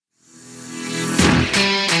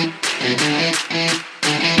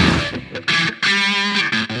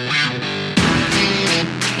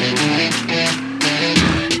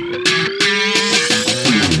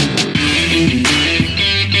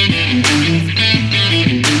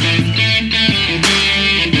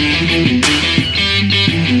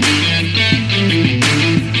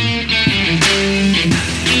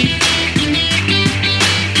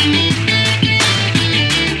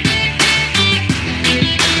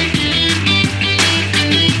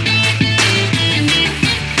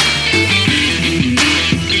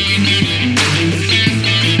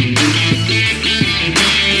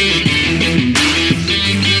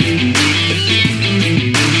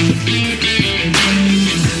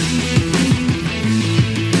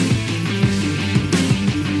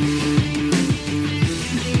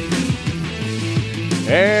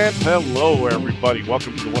And hello, everybody.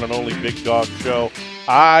 Welcome to the one and only Big Dog Show.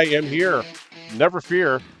 I am here. Never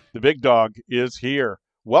fear, the Big Dog is here.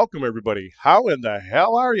 Welcome, everybody. How in the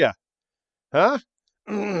hell are you? Huh?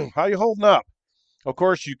 How you holding up? Of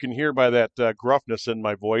course, you can hear by that gruffness in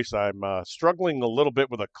my voice. I'm struggling a little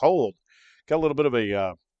bit with a cold. Got a little bit of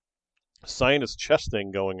a sinus chest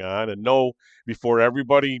thing going on. And no, before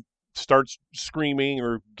everybody starts screaming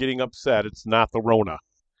or getting upset, it's not the Rona.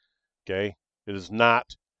 Okay? It is not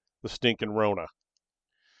the stinking Rona.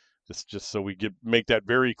 Just so we make that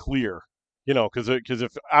very clear, because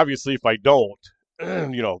if obviously if I don't,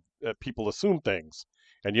 people assume things,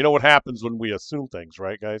 and you know what happens when we assume things,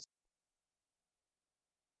 right, guys?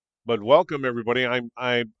 But welcome everybody. I'm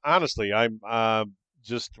honestly I'm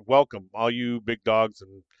just welcome all you big dogs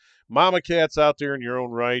and mama cats out there in your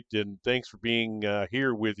own right, and thanks for being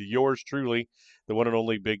here with yours truly, the one and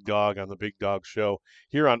only Big Dog on the Big Dog Show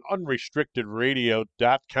here on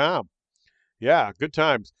unrestrictedradio.com. Yeah, good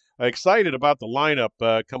times. Excited about the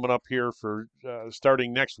lineup coming up here for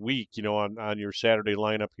starting next week, on your Saturday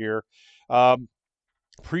lineup here. Um,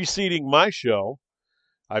 Preceding my show,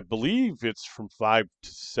 I believe it's from 5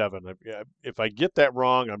 to 7. If I get that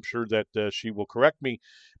wrong, I'm sure that she will correct me.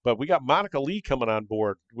 But we got Monica Lee coming on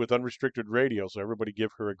board with Unrestricted Radio, so everybody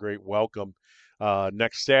give her a great welcome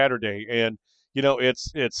next Saturday. And,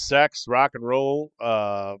 it's sex, rock and roll,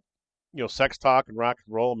 sex talk and rock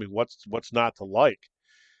and roll. I mean, what's not to like?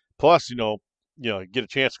 Plus, get a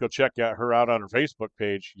chance to go check her out on her Facebook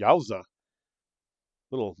page. Yowza,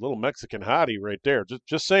 little Mexican hottie right there.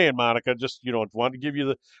 Just saying, Monica. Just wanted to give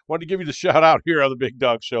you the shout out here on the Big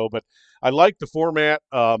Dog Show. But I like the format.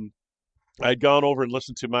 I'd gone over and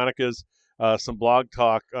listened to Monica's some blog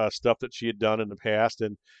talk stuff that she had done in the past,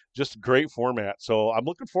 and just great format. So I'm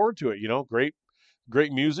looking forward to it.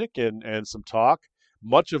 Great music and some talk.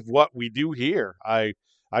 Much of what we do here, I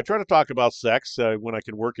try to talk about sex when I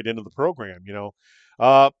can work it into the program,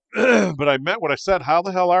 but I meant what I said. How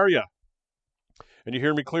the hell are you? And you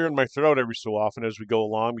hear me clearing my throat every so often as we go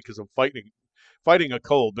along because I'm fighting a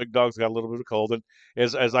cold. Big Dog's got a little bit of cold, and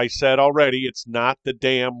as I said already, it's not the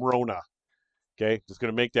damn Rona. Okay, just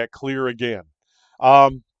going to make that clear again.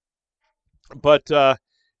 Um, but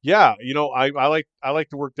yeah, I like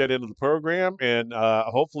to work that into the program, and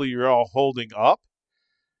hopefully you're all holding up.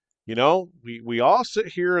 We all sit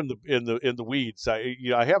here in the weeds. I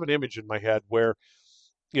have an image in my head where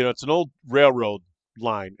it's an old railroad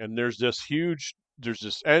line, and there's this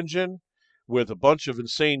engine with a bunch of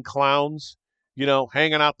insane clowns,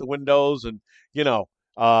 hanging out the windows and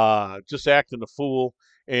just acting a fool,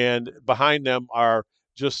 and behind them are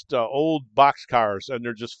just old boxcars, and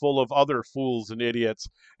they're just full of other fools and idiots,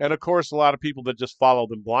 and of course a lot of people that just follow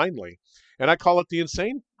them blindly, and I call it the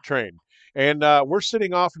insane train. And we're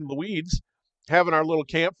sitting off in the weeds, having our little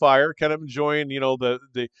campfire, kind of enjoying,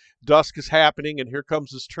 the dusk is happening, and here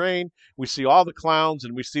comes this train. We see all the clowns,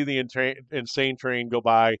 and we see the insane train go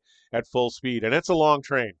by at full speed, and it's a long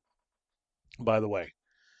train, by the way.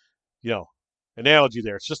 You know, Analogy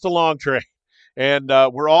there. It's just a long train, and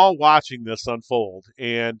we're all watching this unfold.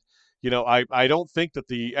 And I don't think that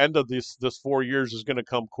the end of this 4 years is going to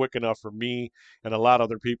come quick enough for me and a lot of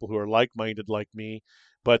other people who are like-minded like me.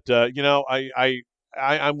 But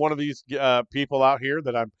I'm one of these people out here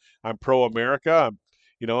that I'm pro-America.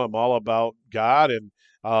 I'm all about God and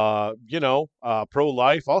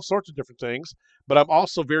pro-life, all sorts of different things. But I'm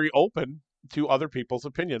also very open to other people's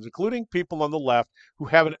opinions, including people on the left who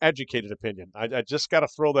have an educated opinion. I just got to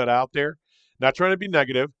throw that out there. Not trying to be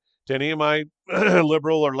negative to any of my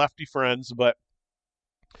liberal or lefty friends, but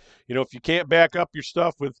if you can't back up your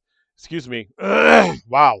stuff with, excuse me,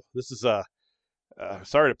 wow, this is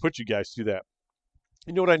sorry to put you guys through that.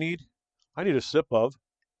 You know what I need? I need a sip of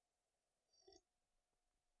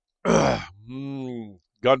Gun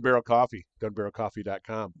Barrel Coffee,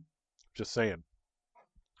 gunbarrelcoffee.com. Just saying.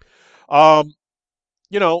 Um,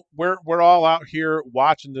 we're all out here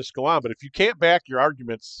watching this go on, but if you can't back your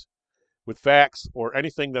arguments with facts or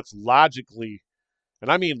anything that's logically,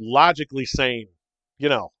 and I mean logically sane, you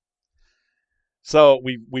know, so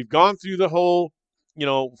we've gone through the whole,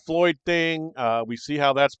 Floyd thing. We see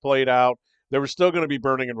how that's played out. There was still going to be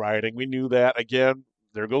burning and rioting. We knew that. Again,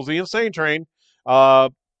 there goes the insane train. Uh,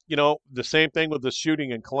 the same thing with the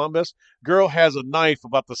shooting in Columbus. Girl has a knife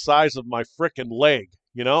about the size of my frickin' leg.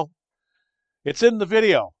 It's in the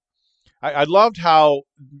video. I loved how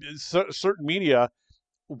certain media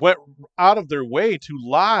went out of their way to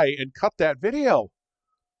lie and cut that video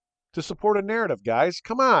to support a narrative. Guys,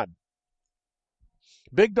 come on.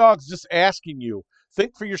 Big Dog's just asking you,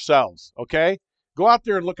 think for yourselves, okay? Go out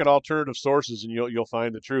there and look at alternative sources and you'll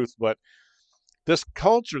find the truth. But this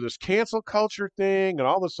culture, this cancel culture thing and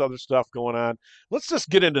all this other stuff going on, let's just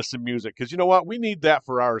get into some music because you know what? We need that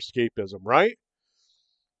for our escapism, right?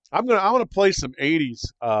 I'm gonna play some 80s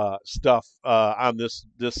stuff on this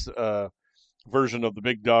version of the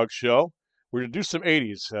Big Dog Show. We're gonna do some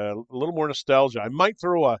 80s, a little more nostalgia. I might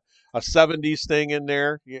throw a 70s thing in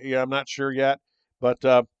there. Yeah, I'm not sure yet, but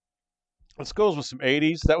let's go with some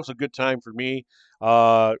 80s. That was a good time for me.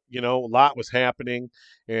 A lot was happening,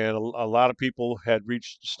 and a lot of people had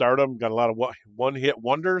reached stardom, got a lot of one-hit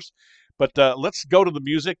wonders. But let's go to the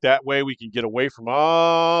music. That way we can get away from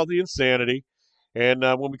all the insanity. And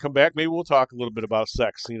when we come back, maybe we'll talk a little bit about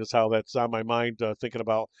sex, seeing as how that's on my mind, thinking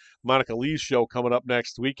about Monica Lee's show coming up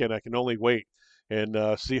next weekend. I can only wait and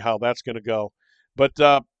see how that's going to go. But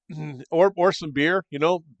or some beer,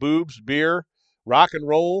 boobs, beer, rock and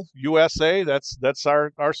roll, USA. That's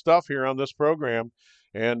our stuff here on this program.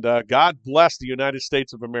 And God bless the United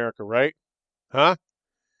States of America, right? Huh?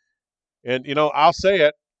 And I'll say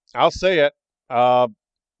it. I'll say it. Uh,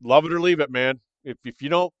 Love it or leave it, man. If you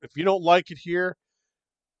don't like it here,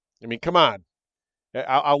 I mean, come on.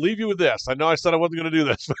 I'll leave you with this. I know I said I wasn't going to do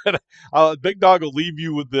this, but Big Dog will leave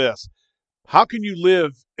you with this. How can you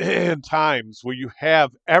live in times where you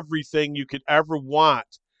have everything you could ever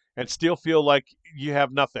want and still feel like you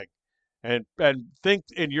have nothing, and think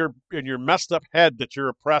in your messed up head that you're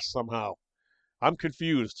oppressed somehow? I'm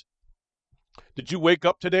confused. Did you wake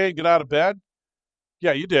up today and get out of bed?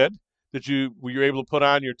 Yeah, you did. Were you able to put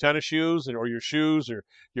on your tennis shoes or your shoes or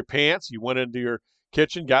your pants? You went into your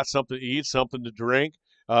kitchen, got something to eat, something to drink.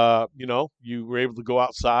 You were able to go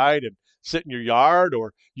outside and sit in your yard,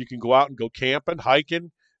 or you can go out and go camping,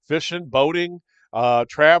 hiking, fishing, boating,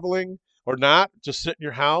 traveling, or not. Just sit in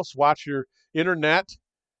your house, watch your internet,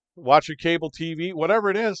 watch your cable TV, whatever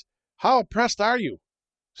it is. How oppressed are you?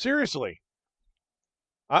 Seriously.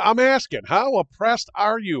 I'm asking, how oppressed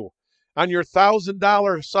are you on your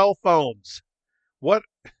 $1,000 cell phones? What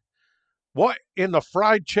what in the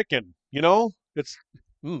fried chicken? It's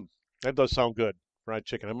that does sound good. Fried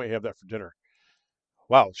chicken. I might have that for dinner.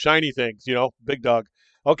 Wow, shiny things. Big Dog.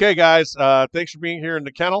 Okay, guys. Thanks for being here in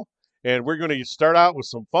the kennel, and we're going to start out with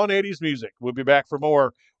some fun '80s music. We'll be back for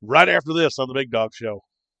more right after this on the Big Dog Show.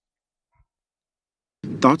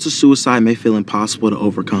 Thoughts of suicide may feel impossible to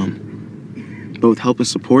overcome, but with help and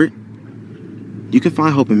support, you can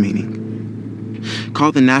find hope and meaning.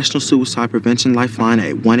 Call the National Suicide Prevention Lifeline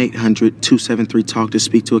at 1-800-273-TALK to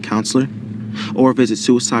speak to a counselor, or visit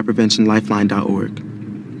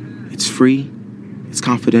suicidepreventionlifeline.org. It's free, it's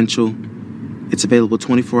confidential, it's available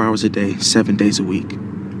 24 hours a day, 7 days a week.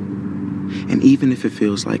 And even if it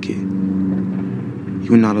feels like it,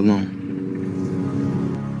 you're not alone.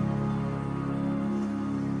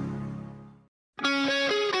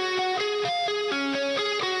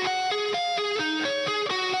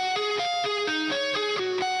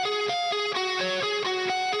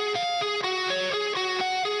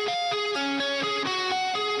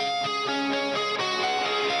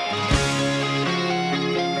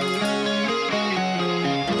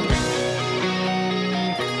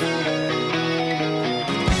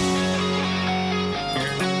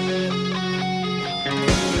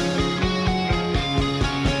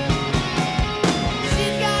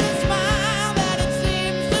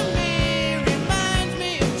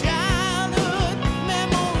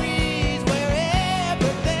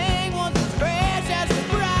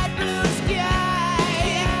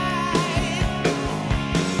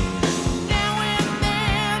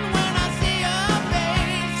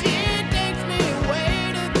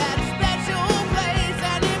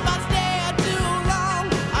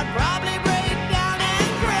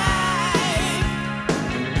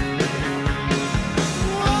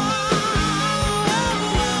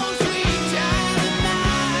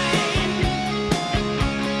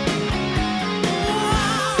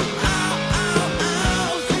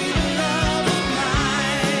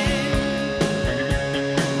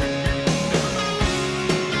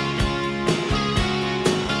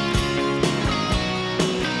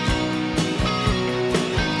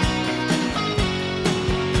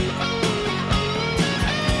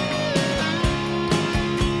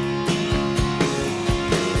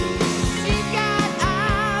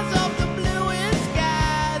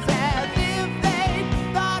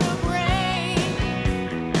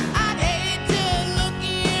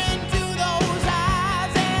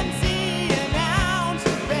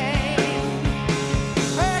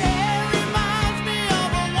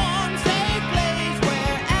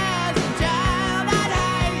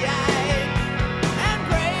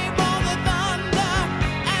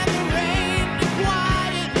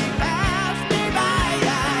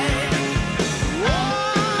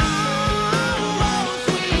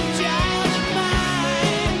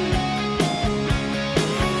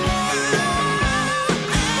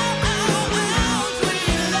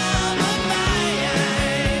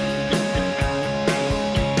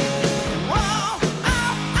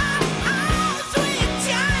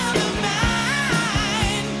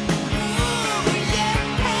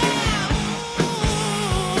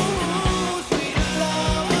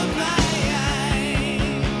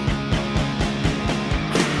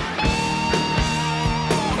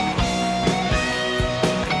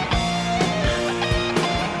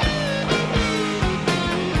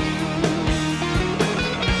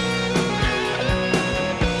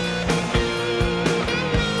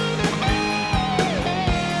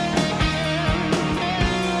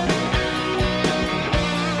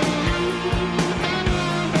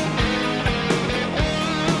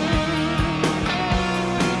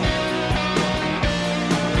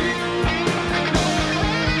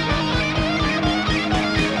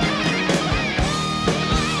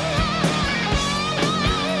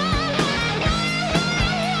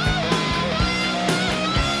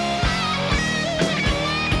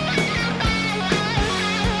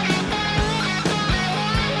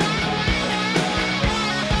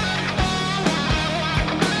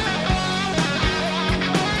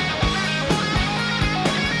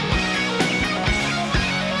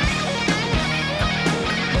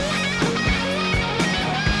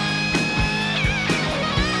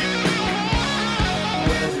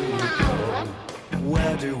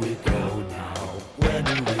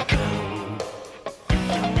 Where do we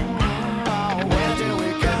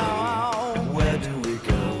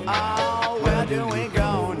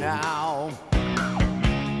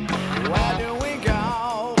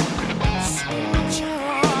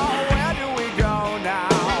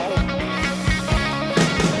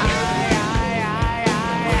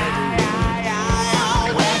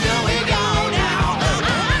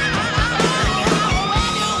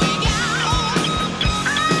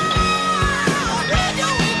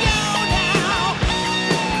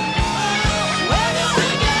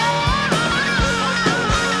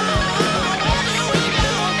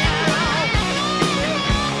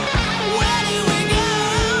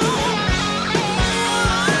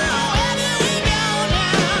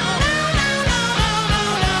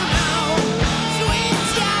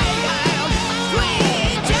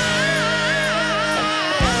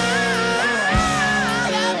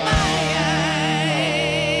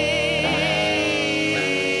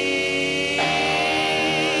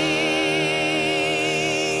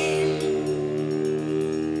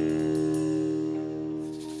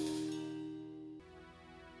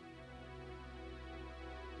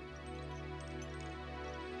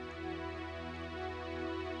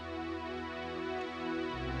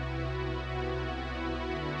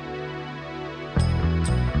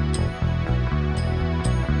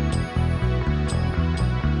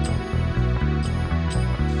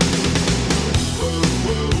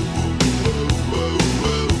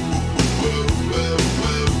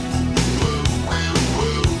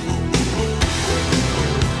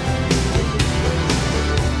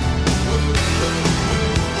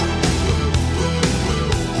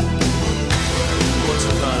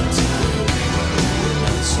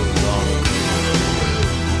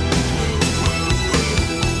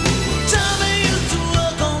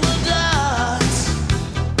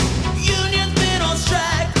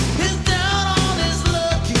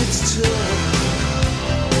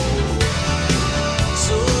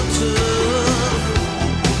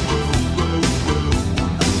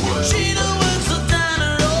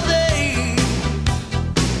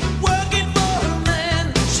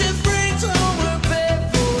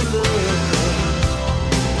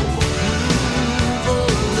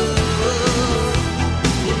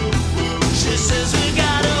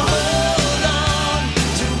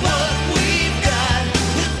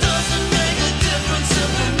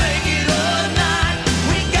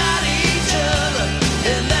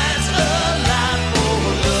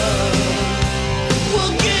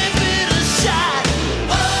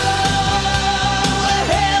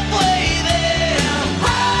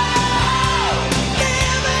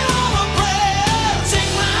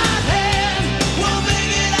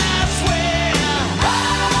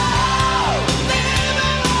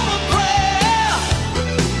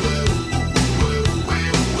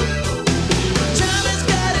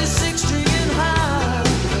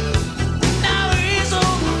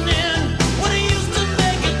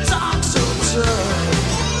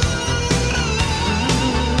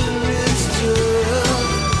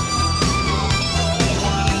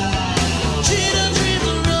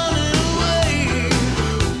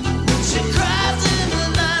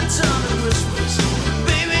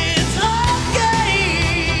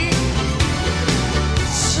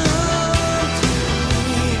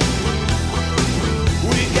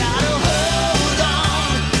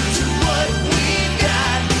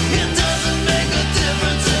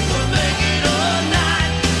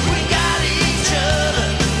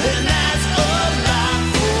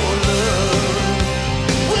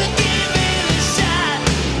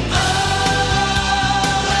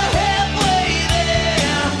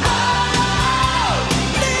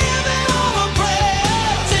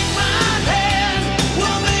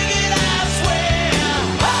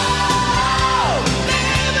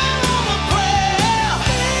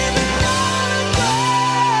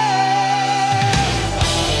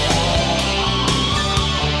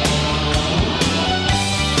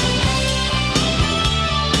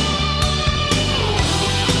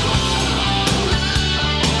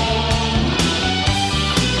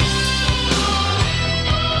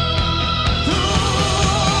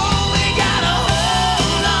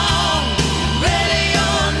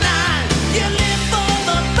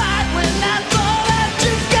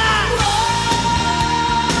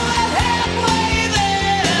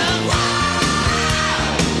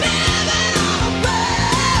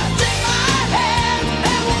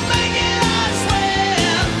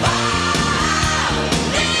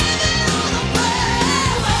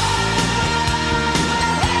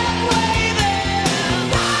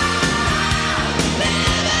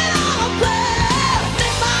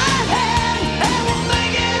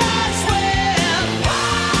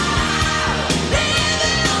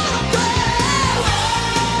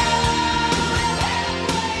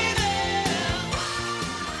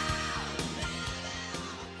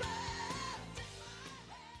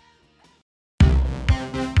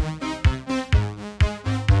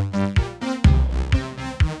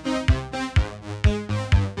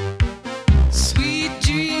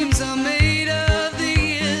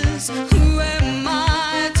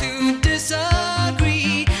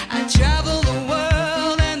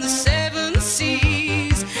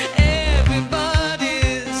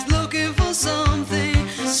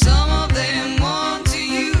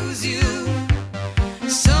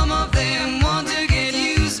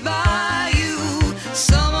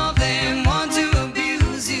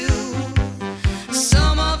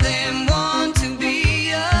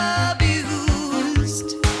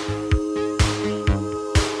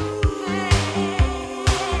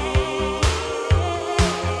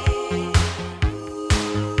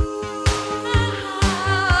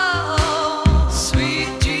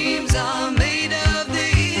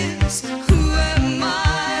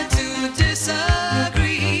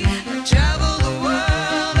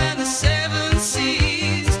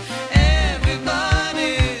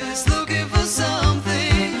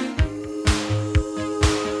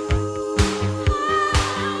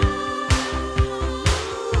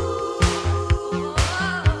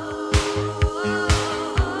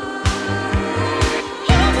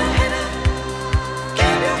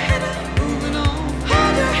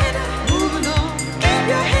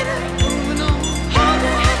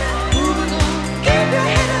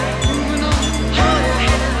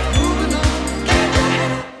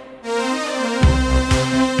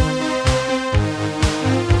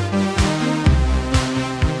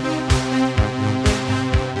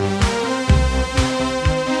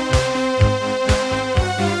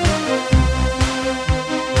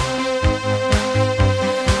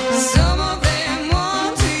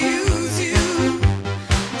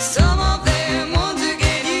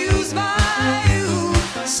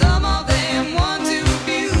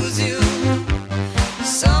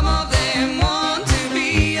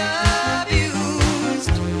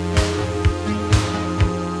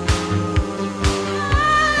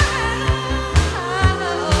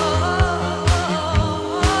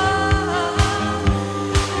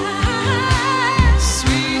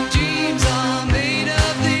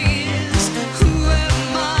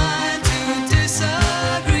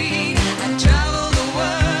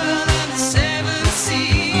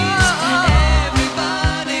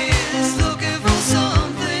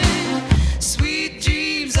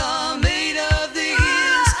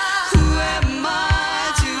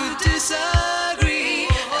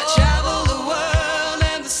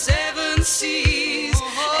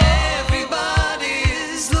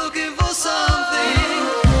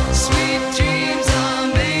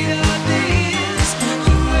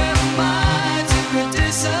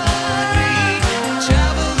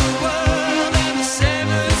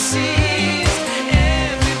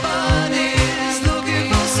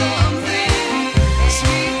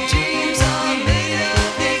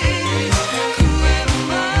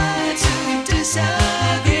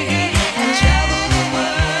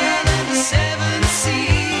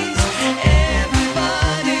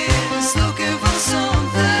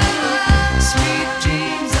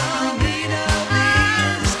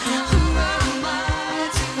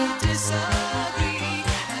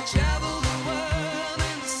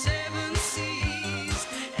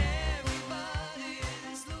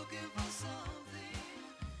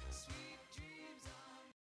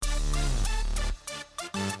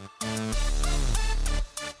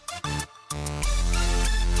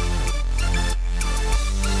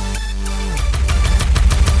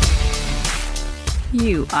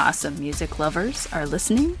You awesome music lovers are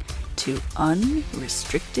listening to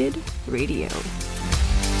Unrestricted Radio.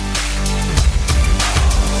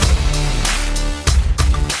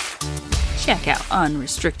 Check out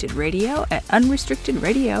Unrestricted Radio at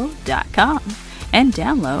unrestrictedradio.com and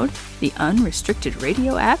download the Unrestricted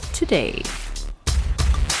Radio app today.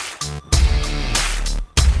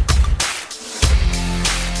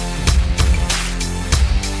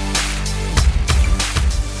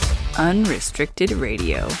 Unrestricted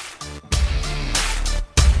Radio.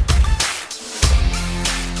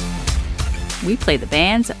 We play the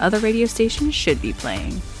bands other radio stations should be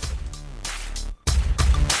playing.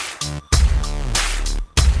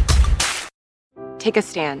 Take a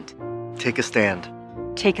stand. Take a stand.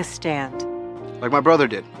 Take a stand. Like my brother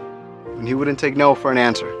did, when he wouldn't take no for an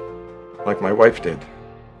answer. Like my wife did,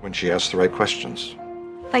 when she asked the right questions.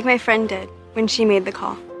 Like my friend did, when she made the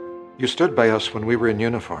call. You stood by us when we were in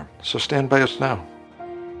uniform, so stand by us now.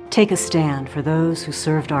 Take a stand for those who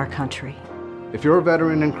served our country. If you're a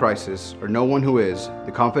veteran in crisis or know one who is,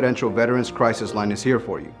 the confidential Veterans Crisis Line is here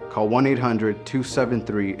for you. Call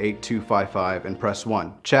 1-800-273-8255 and press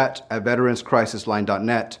 1. Chat at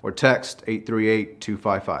veteranscrisisline.net or text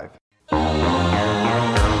 838-255.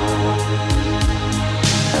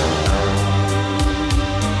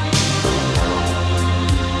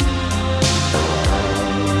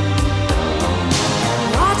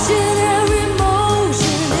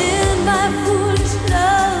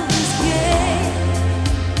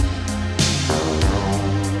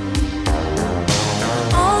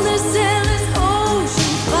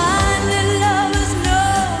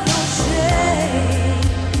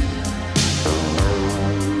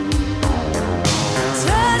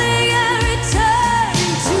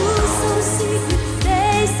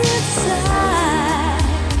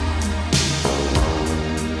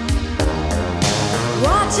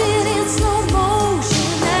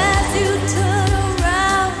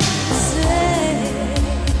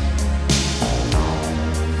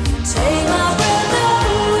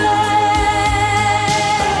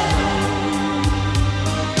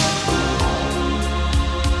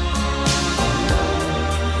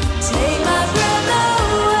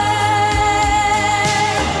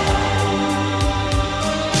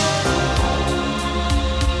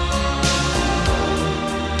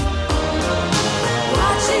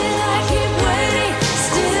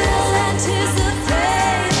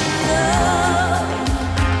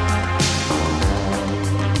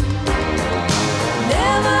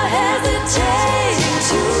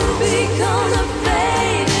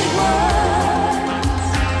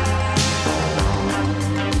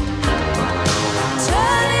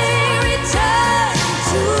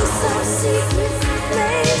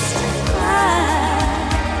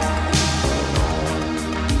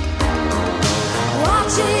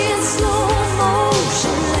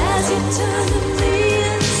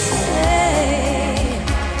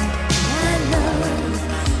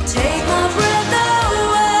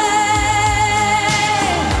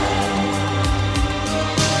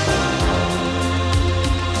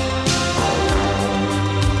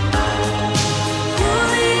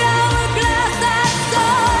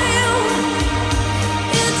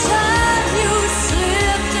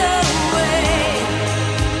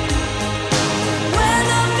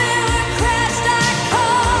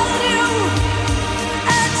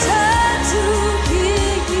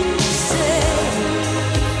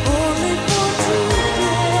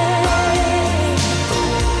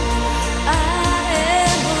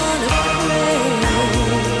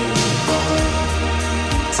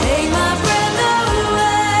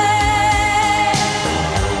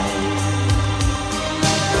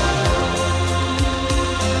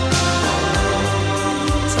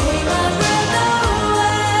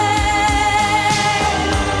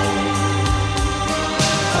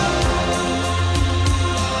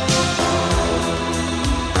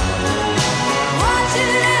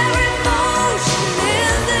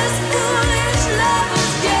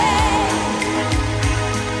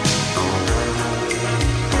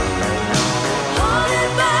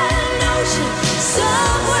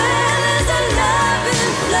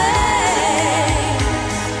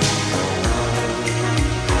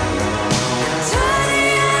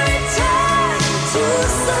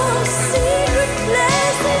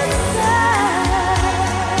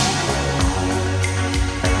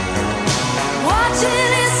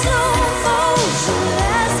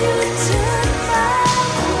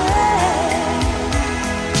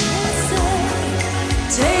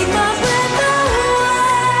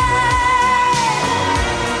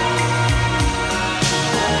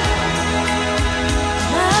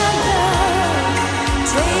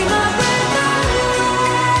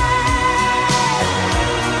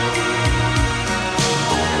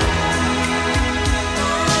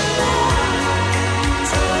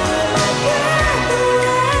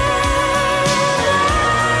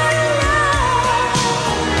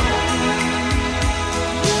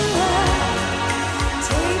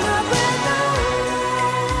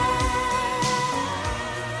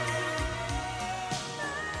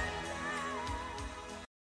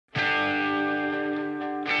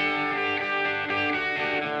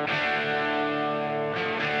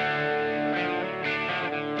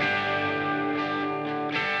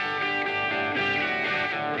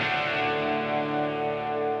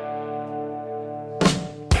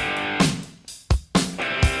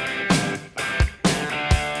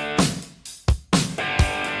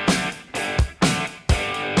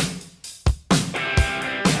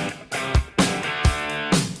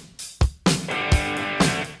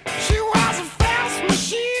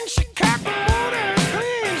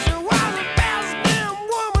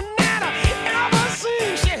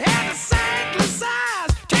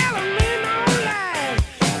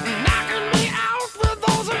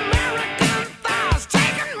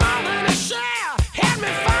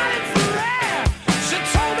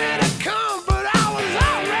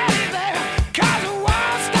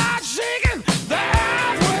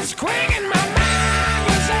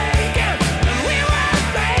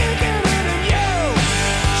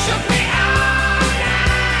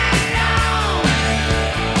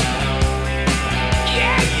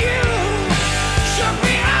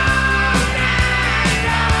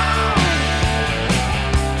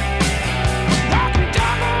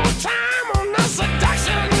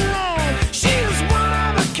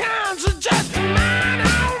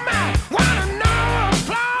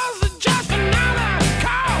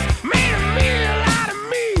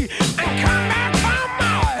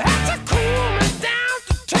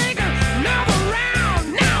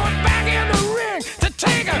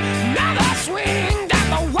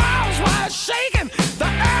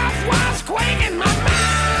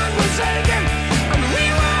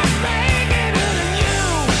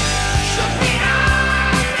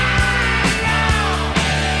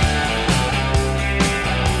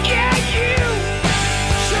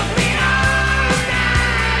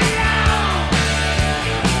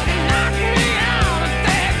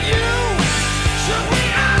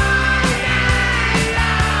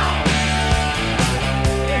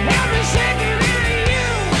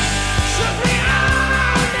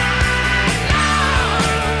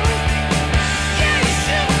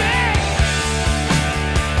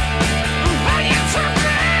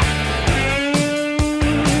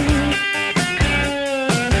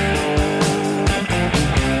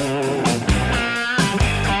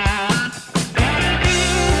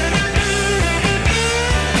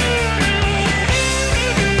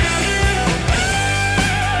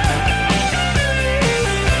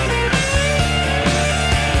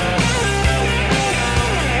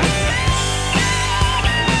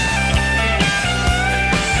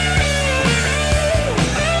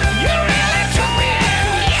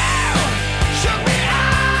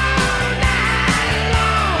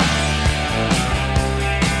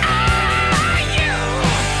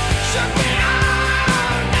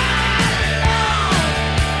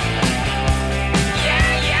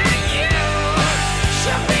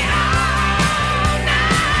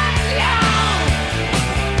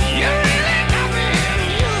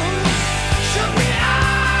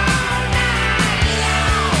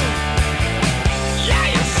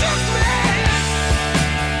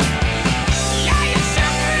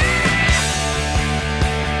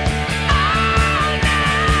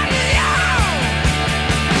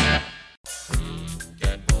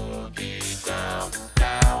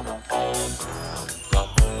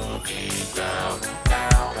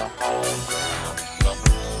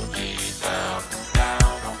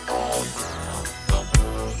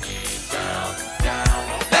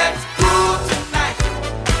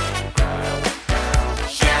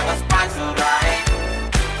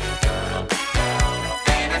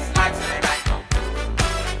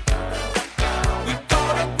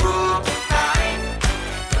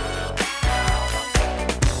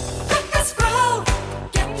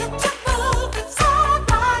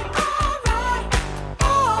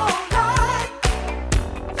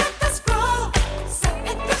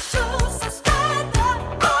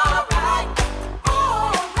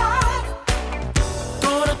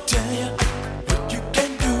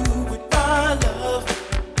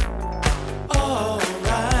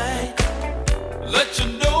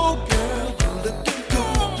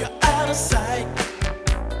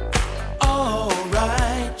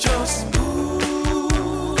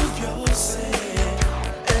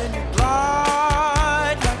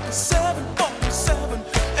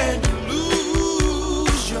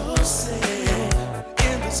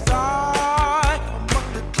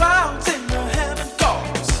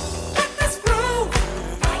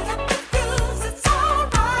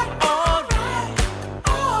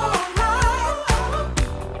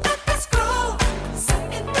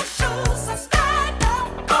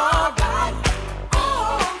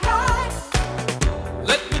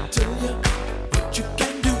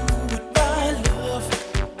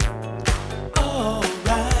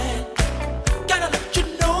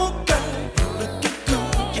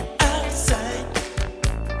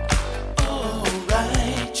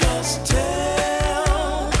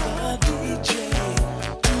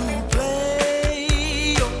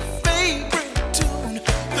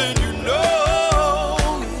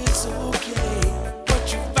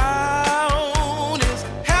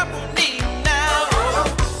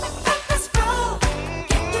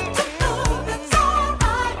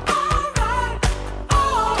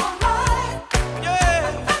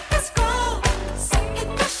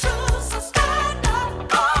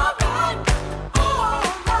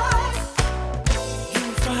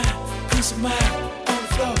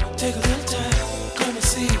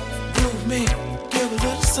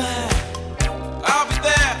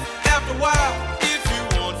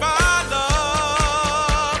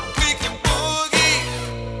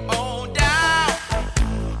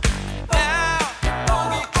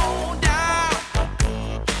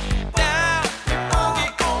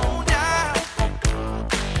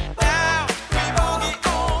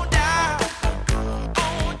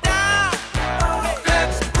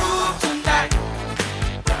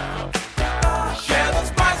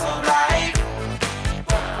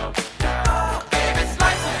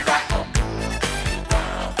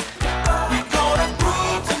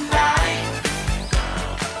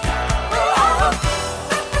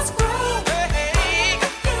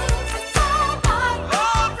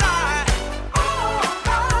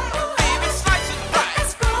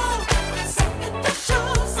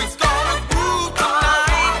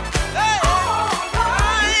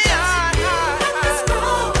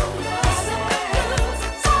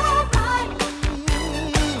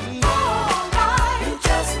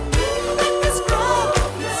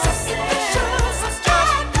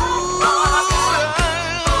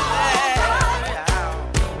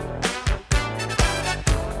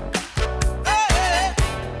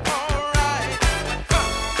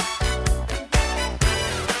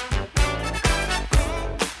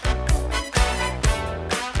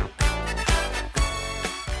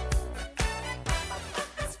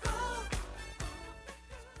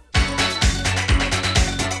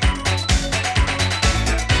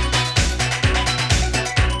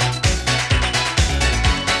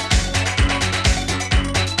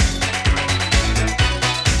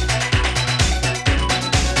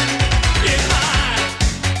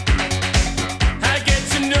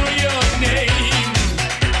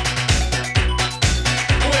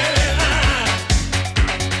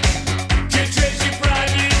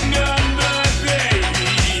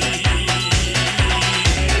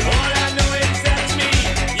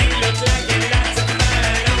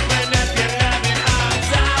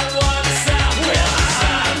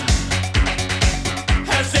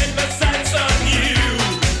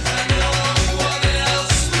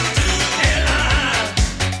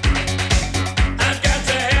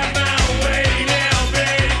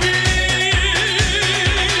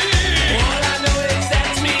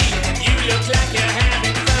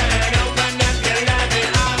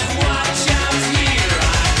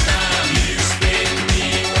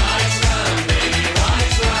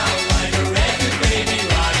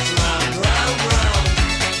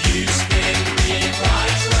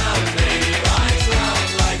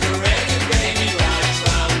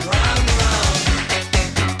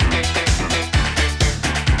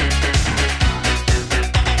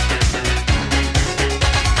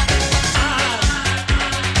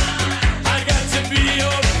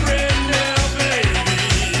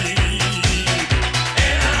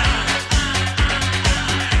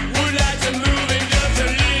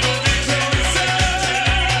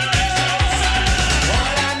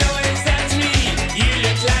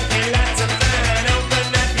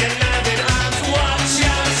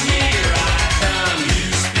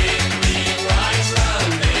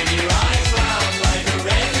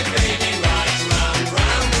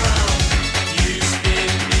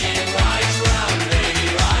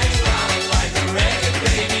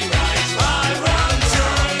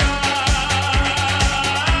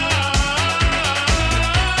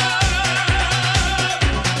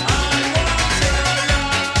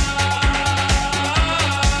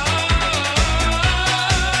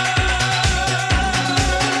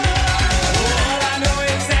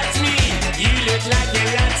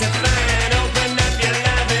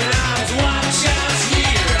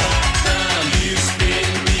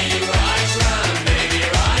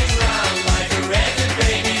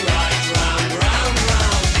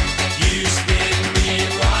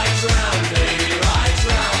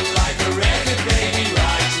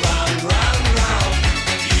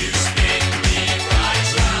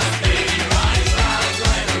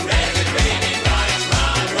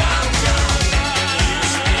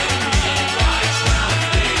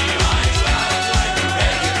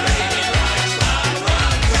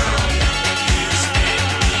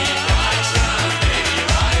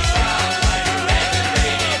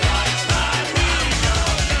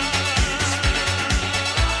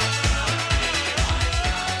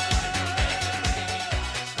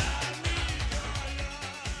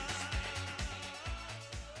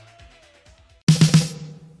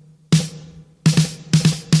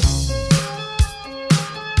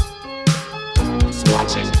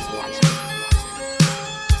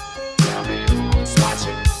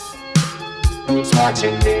 Who's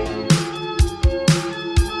watching me?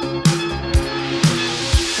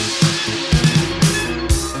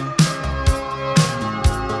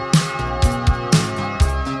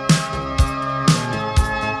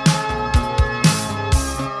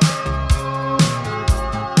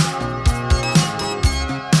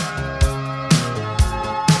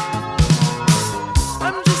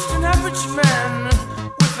 I'm just an average man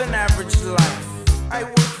with an average life. I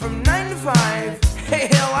work from 9 to 5. Hey,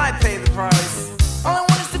 hell, I pay the price. All I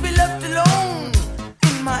want is to be left alone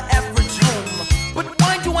in my average home. But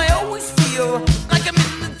why do I always feel like I'm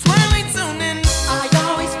in the twilight zone? And I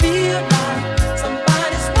always feel like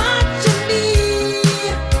somebody's watching me,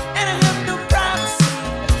 and I have no privacy.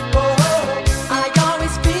 Oh, I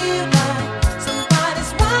always feel like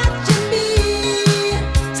somebody's watching me.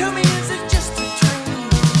 Tell me, is it just a dream?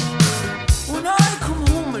 When I come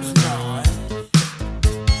home at night,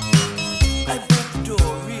 I break the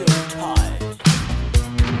door real tight.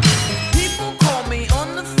 People call me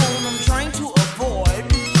on the phone, I'm trying to avoid.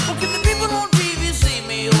 But can the people on TV see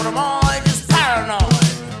me, or am I just paranoid?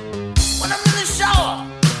 When I'm in the shower,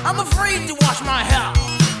 I'm afraid to wash my hair,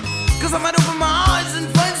 'cause I might open my eyes and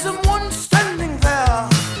find someone standing there.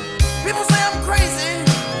 People say I'm crazy,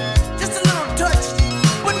 just a little touched,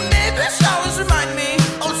 but maybe showers remind me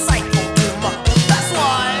of psycho doom. That's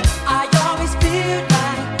why I always feel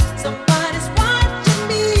like somebody's watching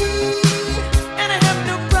me, and I have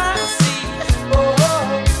no privacy.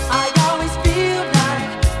 Oh, I always feel like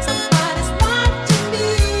somebody's watching me.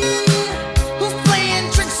 Who's playing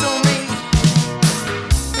tricks on me?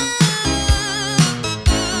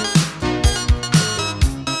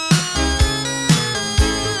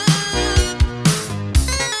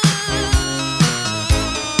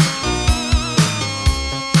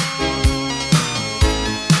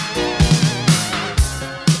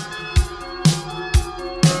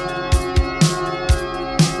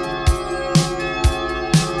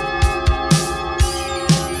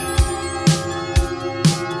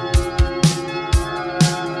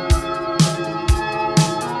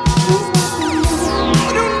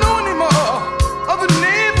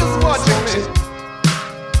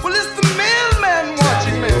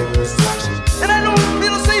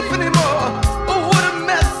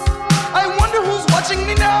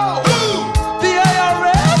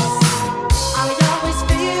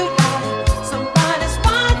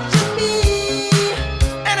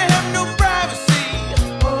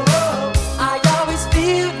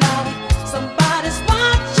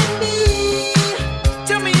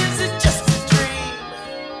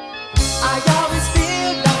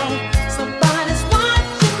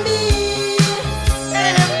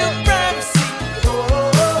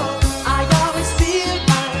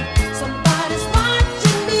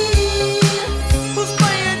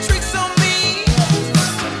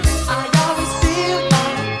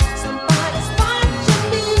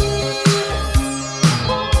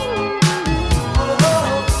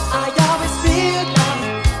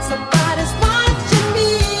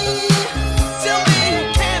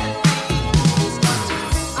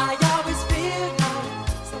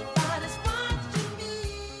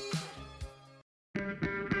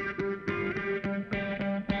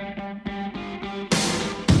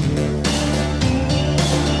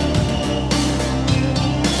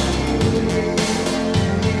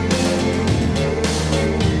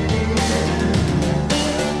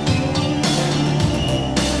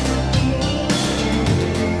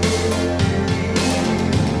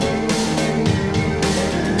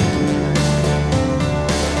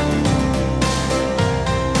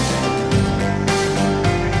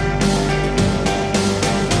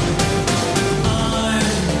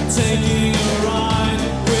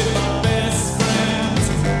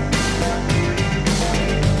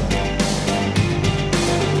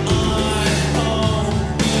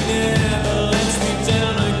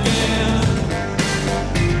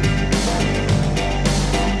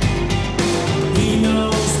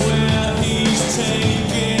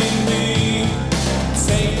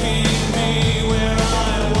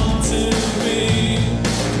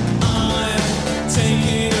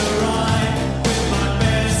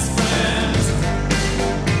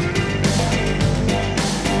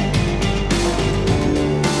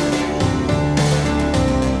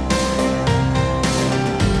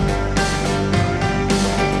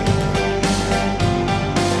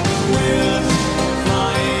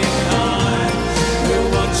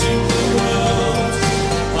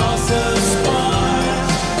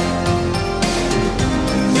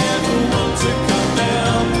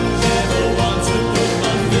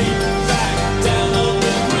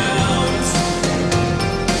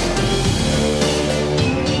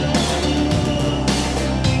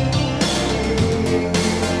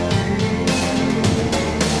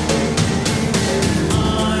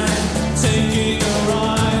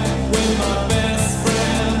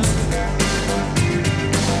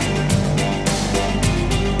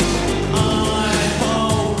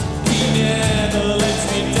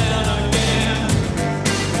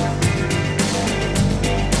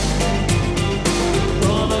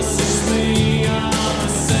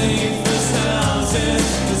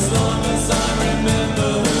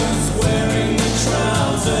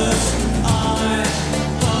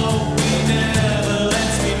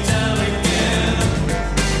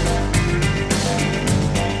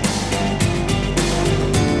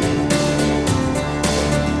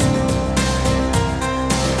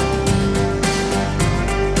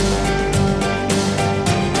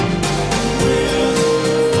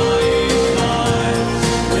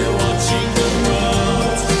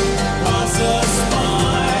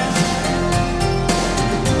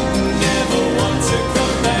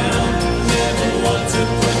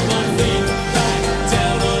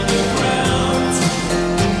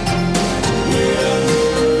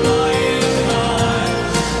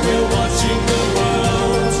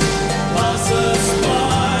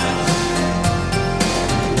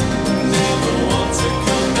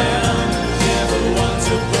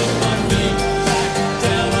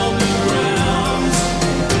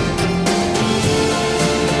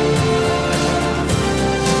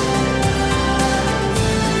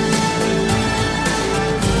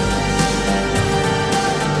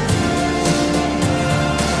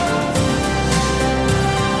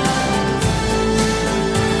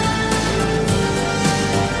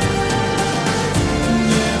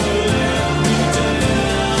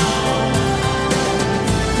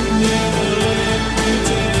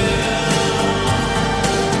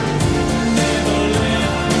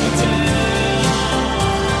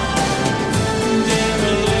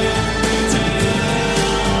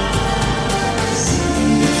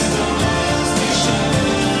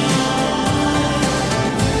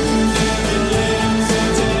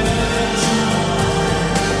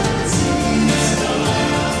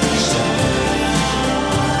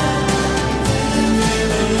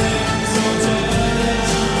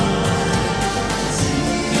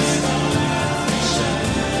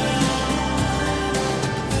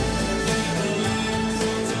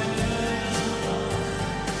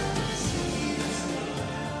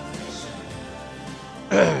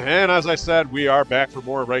 And as I said, we are back for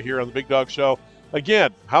more right here on the Big Dog Show.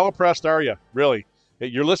 Again, how impressed are you, really?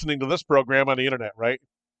 You're listening to this program on the internet, right?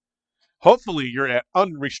 Hopefully you're at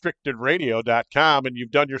unrestrictedradio.com and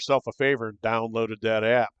you've done yourself a favor and downloaded that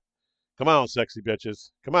app. Come on, sexy bitches.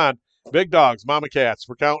 Come on. Big dogs, mama cats,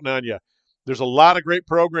 we're counting on you. There's a lot of great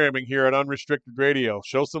programming here at Unrestricted Radio.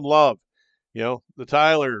 Show some love. You know, the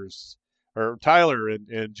Tylers, or Tyler and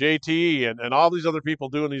JT and all these other people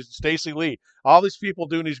doing these, Stacy Lee, all these people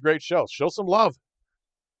doing these great shows. Show some love.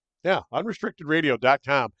 Yeah,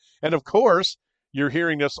 unrestrictedradio.com. And of course, you're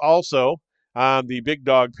hearing this also on the Big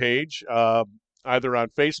Dog page, either on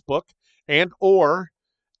Facebook and or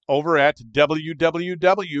over at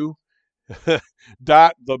www.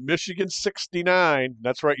 dot the Michigan 69.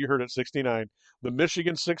 That's right, you heard it, 69. The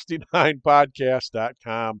Michigan 69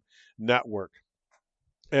 podcast.com network.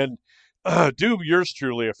 And do yours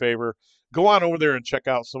truly a favor. Go on over there and check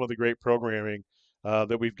out some of the great programming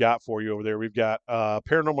that we've got for you over there. We've got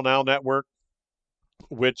Paranormal Now Network,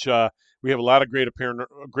 which we have a lot of great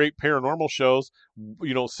paranormal shows,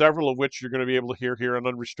 you know, several of which you're going to be able to hear here on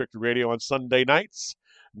Unrestricted Radio on Sunday nights,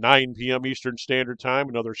 9 p.m. Eastern Standard Time.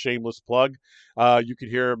 Another shameless plug. You could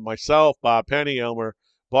hear myself, Bob Penny, Elmer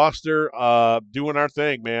Boster, doing our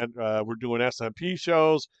thing, man. We're doing SMP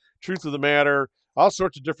shows, Truth of the Matter, all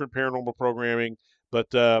sorts of different paranormal programming.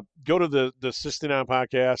 But go to the 69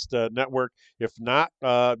 Podcast Network. If not,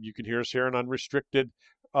 you can hear us here on Unrestricted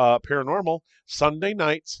Paranormal, Sunday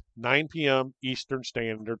nights, 9 p.m. Eastern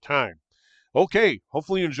Standard Time. Okay,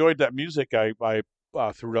 hopefully you enjoyed that music I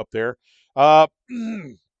threw up there.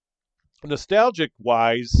 Nostalgic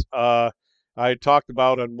wise, I talked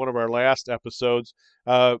about on one of our last episodes.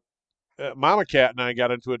 Mama Cat and I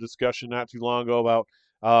got into a discussion not too long ago about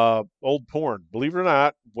old porn. Believe it or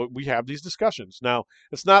not, we have these discussions. Now,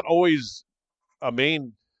 it's not always a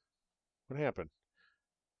main. What happened?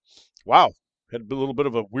 Wow, had a little bit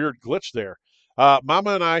of a weird glitch there.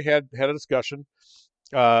 Mama and I had a discussion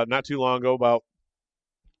not too long ago about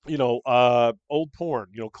old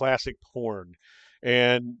porn, classic porn,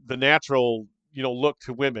 and the natural look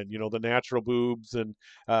to women, the natural boobs, and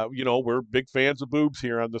we're big fans of boobs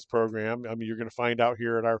here on this program. I mean, you're going to find out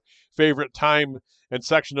here at our favorite time and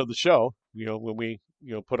section of the show, when we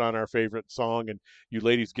put on our favorite song, and you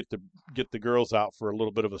ladies get the girls out for a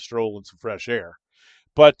little bit of a stroll and some fresh air.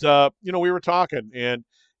 But we were talking, and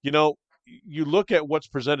you look at what's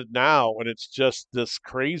presented now, and it's just this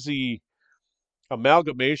crazy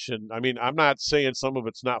amalgamation. I mean, I'm not saying some of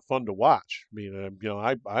it's not fun to watch. I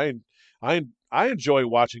mean, I enjoy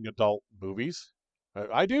watching adult movies.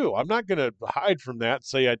 I do. I'm not going to hide from that and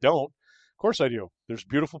say I don't. Of course I do. There's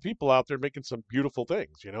beautiful people out there making some beautiful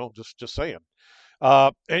things. Just saying.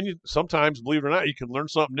 Sometimes, believe it or not, you can learn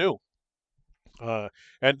something new.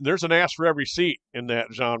 And there's an ass for every seat in that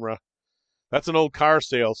genre. That's an old car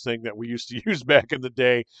sales thing that we used to use back in the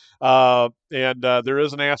day. And there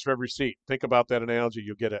is an ass for every seat. Think about that analogy,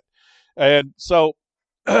 you'll get it. And so,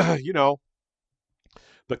 the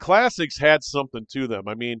classics had something to them.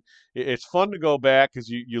 I mean, it's fun to go back because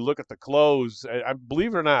you look at the clothes. I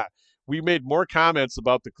believe it or not, we made more comments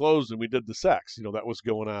about the clothes than we did the sex, that was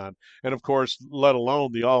going on. And of course, let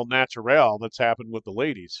alone the all natural that's happened with the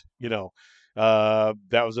ladies, that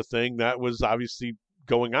was a thing that was obviously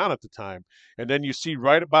going on at the time. And then you see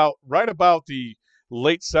right about the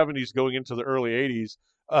late 70s going into the early 80s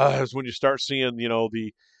is when you start seeing,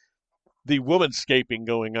 the womanscaping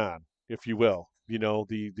going on, if you will,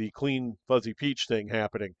 the clean fuzzy peach thing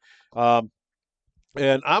happening.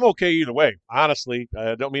 And I'm okay either way, honestly.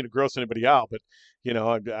 I don't mean to gross anybody out, but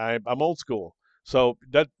I'm old school. So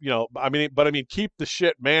that, I mean, keep the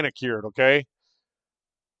shit manicured, okay?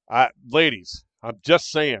 Ladies, I'm just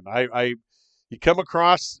saying, you come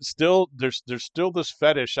across there's still this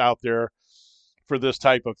fetish out there for this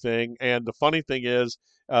type of thing. And the funny thing is,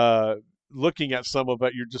 looking at some of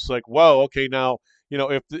it, you're just like, whoa, okay, now,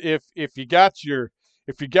 if you got your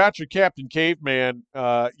Captain Caveman,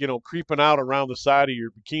 creeping out around the side of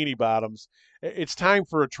your bikini bottoms, it's time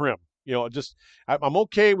for a trim. I'm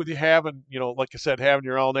okay with you having, like I said, having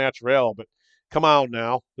your all natural, but come on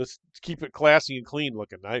now, let's keep it classy and clean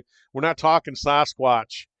looking. We're not talking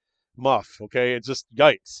Sasquatch muff, okay? It's just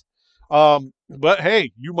yikes. But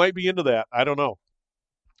hey, you might be into that. I don't know.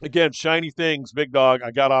 Again, shiny things, Big Dog.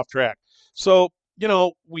 I got off track. So,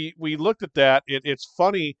 we looked at that. It's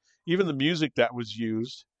funny, even the music that was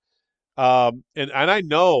used. And I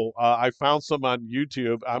know I found some on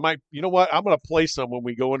YouTube. I might, you know what? I'm going to play some when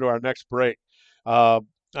we go into our next break.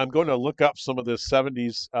 I'm going to look up some of the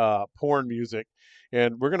 70s porn music,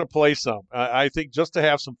 and we're going to play some. I think just to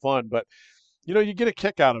have some fun, but you get a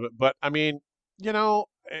kick out of it. But I mean,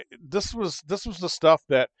 this was the stuff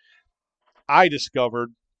that I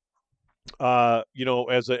discovered,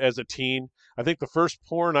 as a teen. I think the first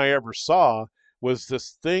porn I ever saw was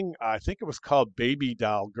this thing. I think it was called Baby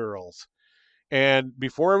Doll Girls. And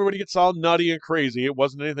before everybody gets all nutty and crazy, it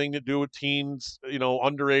wasn't anything to do with teens,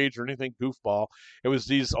 underage or anything goofball. It was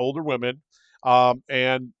these older women,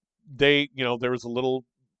 and there was a little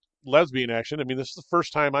lesbian action. I mean, this is the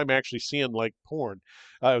first time I'm actually seeing like porn.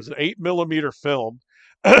 It was an 8 millimeter film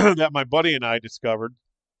that my buddy and I discovered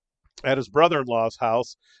at his brother-in-law's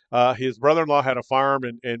house. His brother-in-law had a farm,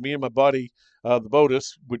 and me and my buddy, the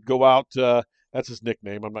Botus, would go out. That's his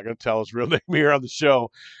nickname. I'm not going to tell his real name here on the show.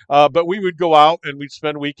 But we would go out and we'd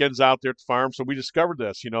spend weekends out there at the farm. So we discovered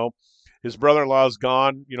this. His brother-in-law is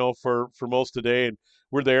gone, for most of the day, and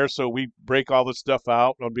we're there. So we break all this stuff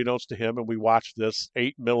out, unbeknownst to him, and we watch this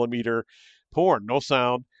 8 millimeter porn, no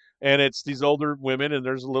sound. And it's these older women, and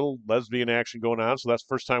there's a little lesbian action going on. So that's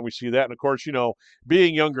the first time we see that. And of course,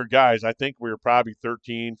 being younger guys, I think we were probably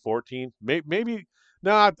 13, 14, maybe.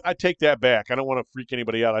 No, I take that back. I don't want to freak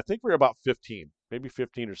anybody out. I think we were about 15, maybe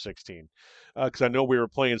 15 or 16, because I know we were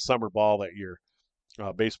playing summer ball that year,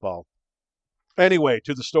 baseball. Anyway,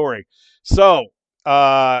 to the story. So,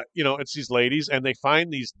 it's these ladies, and they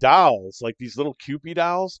find these dolls, like these little Cupid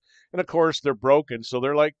dolls, and of course they're broken, so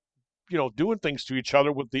they're like, doing things to each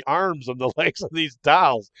other with the arms and the legs of these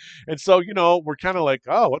dolls. And so, we're kind of like,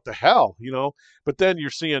 oh, what the hell. But then you're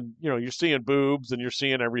seeing boobs and you're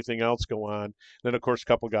seeing everything else go on. Then, of course, a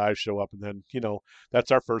couple guys show up, and then,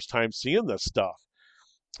 that's our first time seeing this stuff.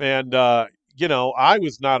 And, I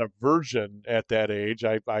was not a virgin at that age.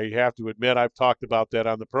 I have to admit, I've talked about that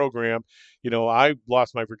on the program. I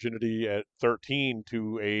lost my virginity at 13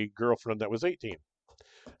 to a girlfriend that was 18.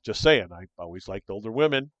 Just saying, I always liked older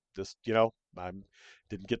women. Just, I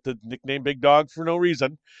didn't get the nickname Big Dog for no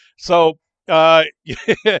reason. So, back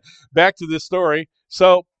to this story.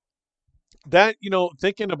 So that,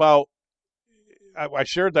 thinking about, I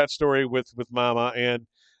shared that story with Mama, and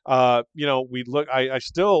I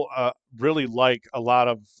still really like a lot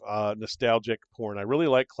of nostalgic porn. I really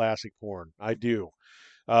like classic porn. I do.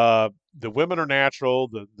 The women are natural.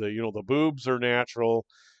 The boobs are natural.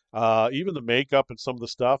 Even the makeup and some of the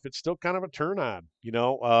stuff, it's still kind of a turn on.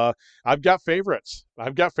 I've got favorites.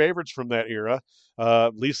 I've got favorites from that era.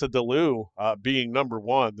 Lisa DeLue being number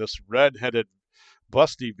one. This redheaded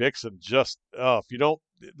busty vixen. Just if you don't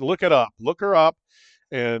look it up, look her up.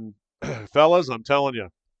 And fellas, I'm telling you,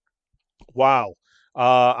 wow.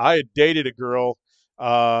 I had dated a girl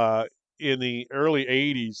in the early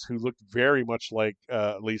 80s who looked very much like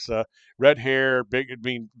Lisa. Red hair, big,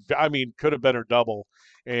 I mean, could have been her double.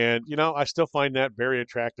 And, I still find that very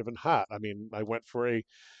attractive and hot. I mean, I went for a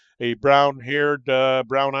brown-haired,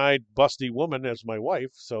 brown-eyed, busty woman as my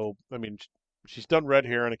wife. So, I mean, she's done red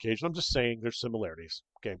hair on occasion. I'm just saying there's similarities.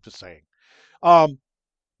 Okay, I'm just saying. Um,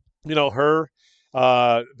 her,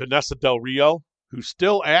 Vanessa Del Rio, who's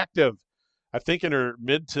still active, I think in her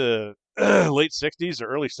mid to late 60s or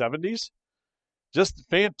early 70s. Just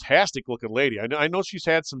fantastic looking lady. I know she's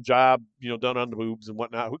had some job, done on the boobs and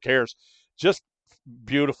whatnot. Who cares? Just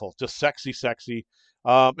beautiful, just sexy, sexy.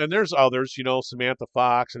 And there's others, Samantha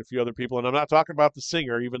Fox and a few other people. And I'm not talking about the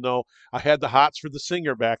singer, even though I had the hots for the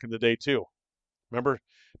singer back in the day too. Remember,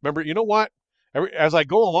 remember. You know what? As I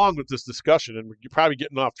go along with this discussion, and you're probably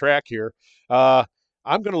getting off track here, uh,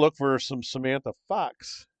 I'm going to look for some Samantha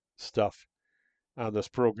Fox stuff on this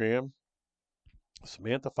program.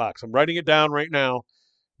 Samantha Fox. I'm writing it down right now.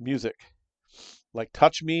 Music like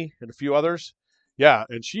 "Touch Me" and a few others. Yeah,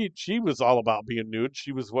 and she was all about being nude.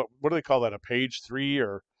 She was what do they call that? A page 3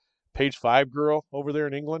 or page 5 girl over there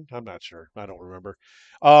in England? I'm not sure. I don't remember.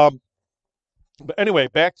 Um, but anyway,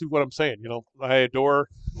 back to what I'm saying. I adore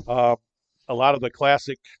uh, a lot of the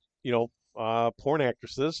classic, porn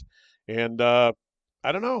actresses, and I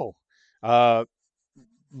don't know. Uh,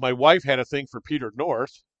 my wife had a thing for Peter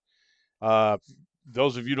North. Uh,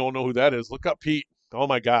 those of you who don't know who that is, look up Pete. Oh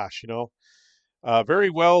my gosh, very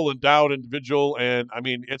well endowed individual, and I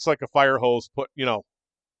mean, it's like a fire hose put.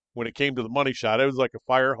 When it came to the money shot, it was like a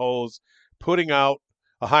fire hose putting out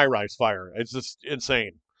a high-rise fire. It's just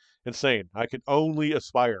insane, insane. I could only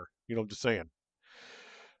aspire. Just saying.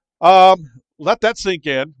 Let that sink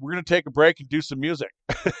in. We're gonna take a break and do some music.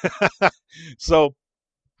 So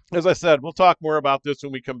as I said, we'll talk more about this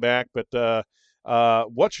when we come back. But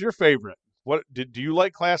what's your favorite? Do you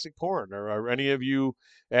like classic porn, or are any of you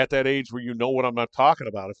at that age where you know what I'm not talking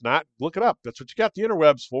about? If not, look it up. That's what you got the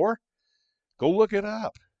interwebs for. Go look it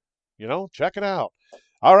up. Check it out.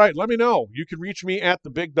 All right, let me know. You can reach me at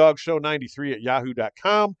thebigdogshow93 at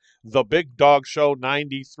yahoo.com,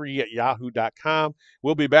 thebigdogshow93 at yahoo.com.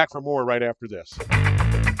 We'll be back for more right after this.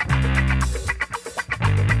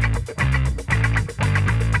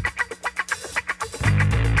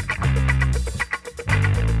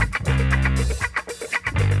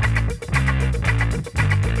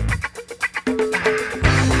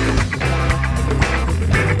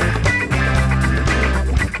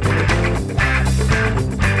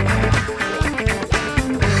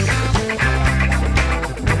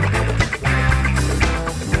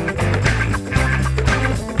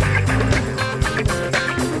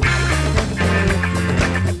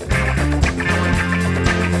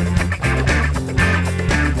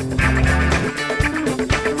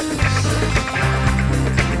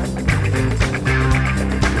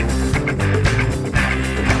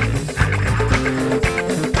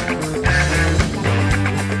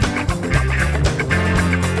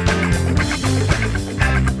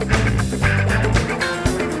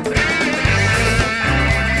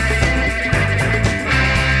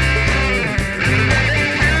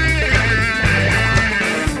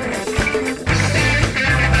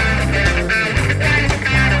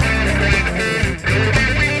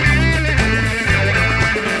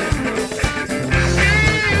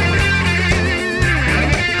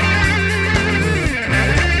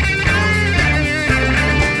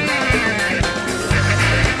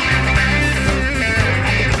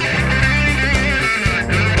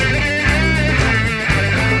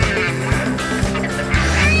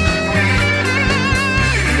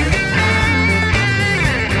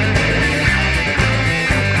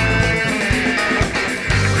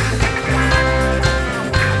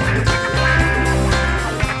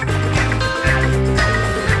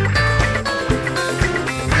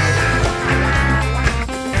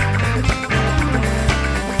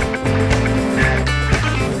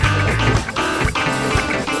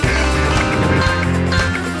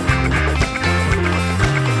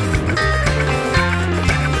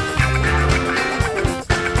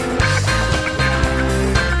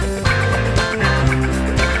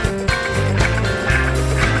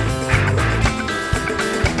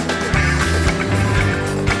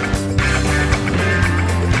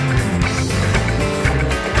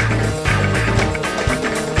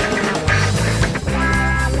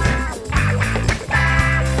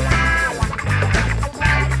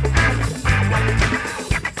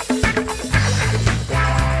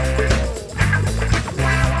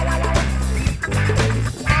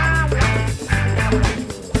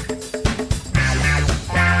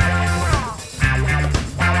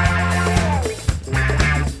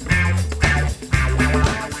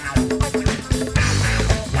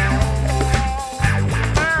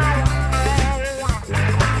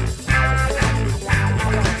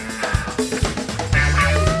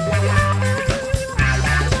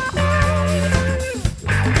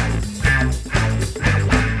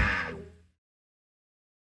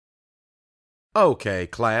 Okay,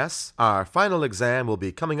 class, our final exam will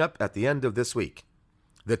be coming up at the end of this week.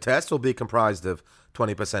 The test will be comprised of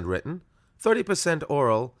 20% written, 30%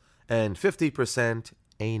 oral, and 50%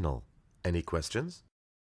 anal. Any questions?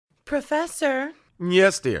 Professor,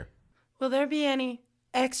 Yes, dear. will there be any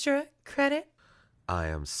extra credit? I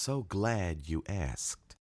am so glad you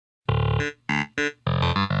asked.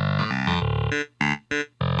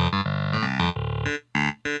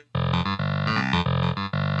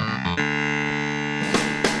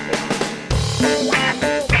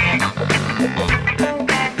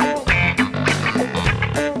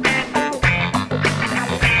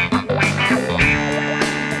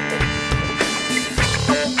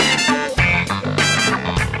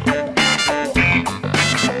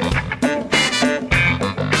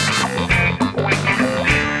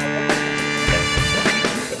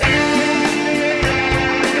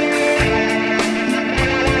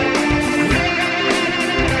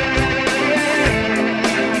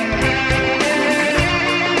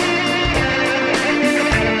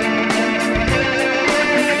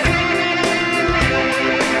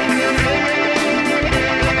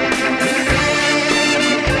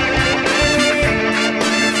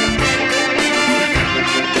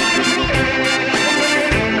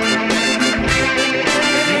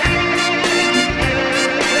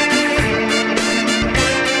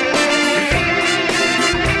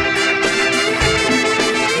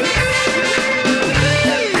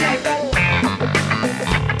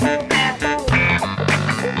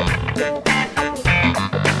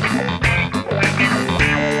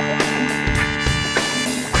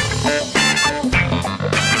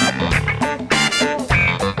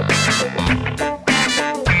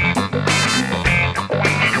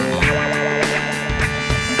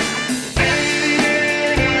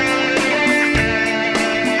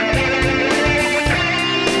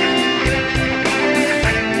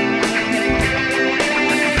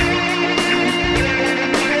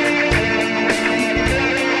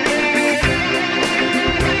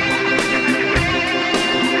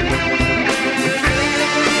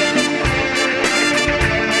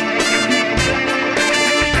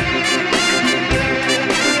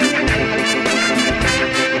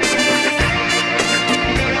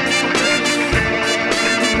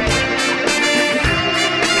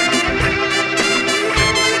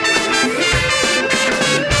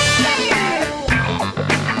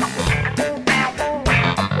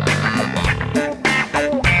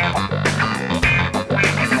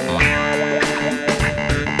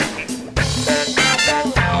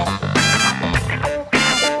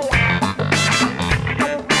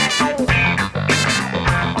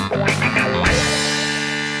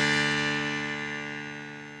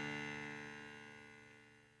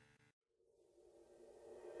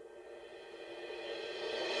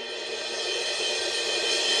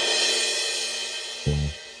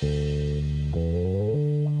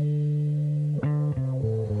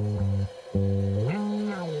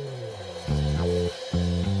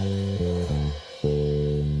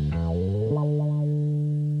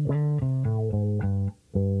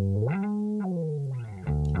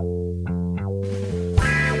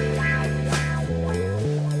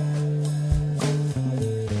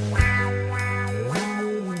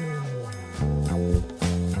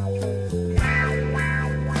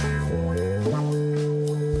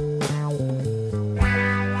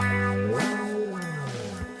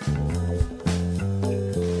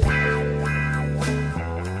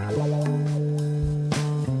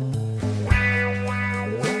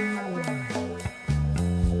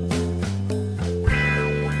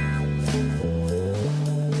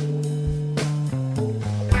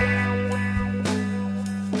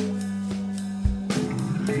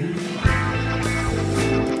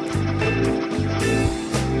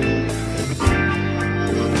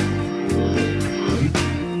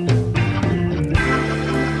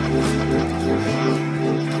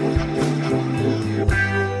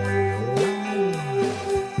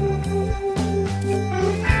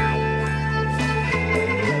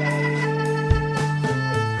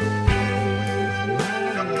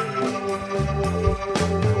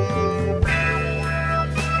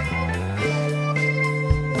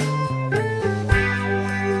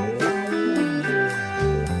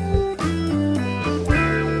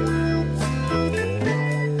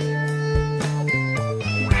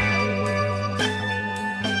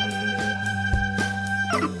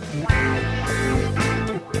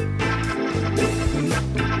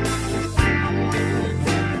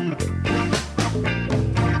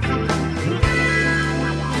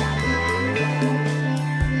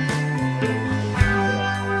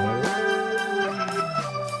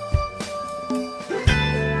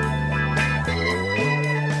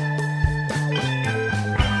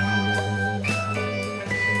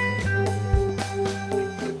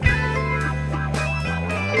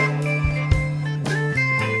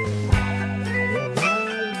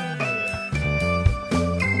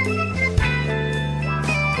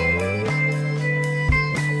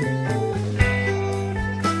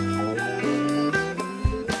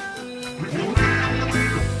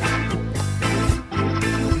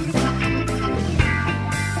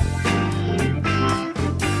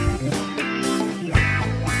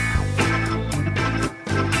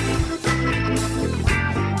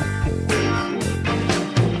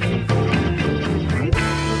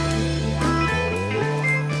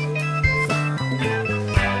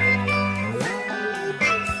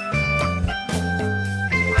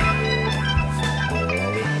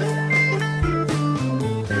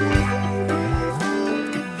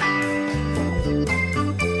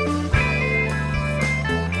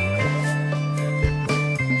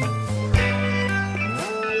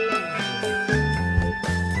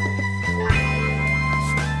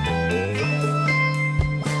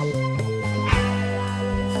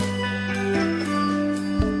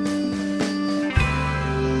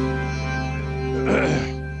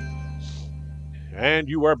 And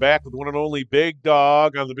you are back with one and only Big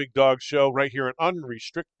Dog on the Big Dog Show right here at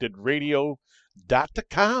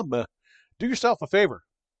unrestrictedradio.com. Do yourself a favor.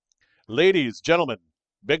 Ladies, gentlemen,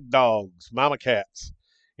 big dogs, mama cats,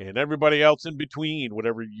 and everybody else in between,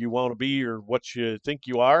 whatever you want to be or what you think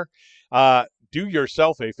you are, do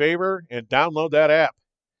yourself a favor and download that app.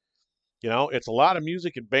 You know, it's a lot of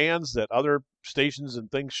music and bands that other stations and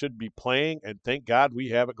things should be playing, and thank God we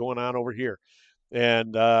have it going on over here.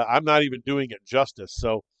 And I'm not even doing it justice.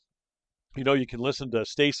 So, you know, you can listen to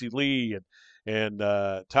Stacey Lee and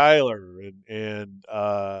Tyler and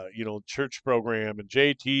you know, Church Program and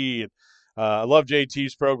JT and I love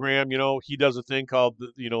JT's program. You know, he does a thing called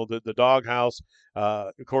the Doghouse.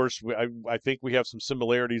 Of course, I think we have some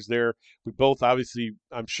similarities there. We both obviously,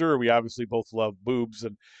 I'm sure we obviously both love boobs,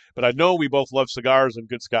 but I know we both love cigars and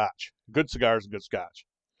good scotch, good cigars and good scotch.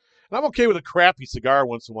 And I'm okay with a crappy cigar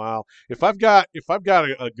once in a while. If I've got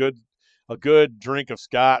a good drink of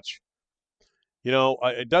scotch, you know,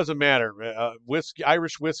 it doesn't matter. Whiskey,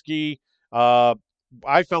 Irish whiskey. Uh,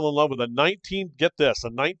 I fell in love with a 19. Get this, a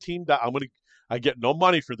 19. I get no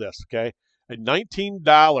money for this. Okay, a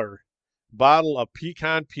 $19 bottle of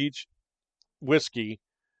pecan peach whiskey,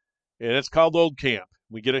 and it's called Old Camp.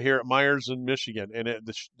 We get it here at Myers in Michigan, and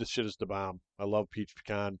this shit is the bomb. I love peach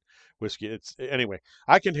pecan whiskey. It's anyway.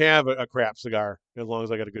 I can have a crap cigar as long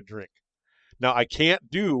as I got a good drink. Now I can't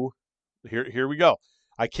do. Here we go.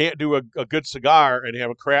 I can't do a good cigar and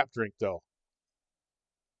have a crap drink though.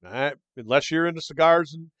 All right? Unless you're into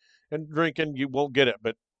cigars and drinking, you won't get it.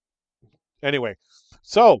 But anyway,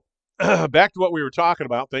 so back to what we were talking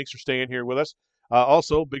about. Thanks for staying here with us.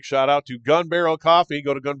 Also, big shout out to Gun Barrel Coffee.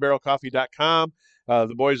 Go to gunbarrelcoffee.com.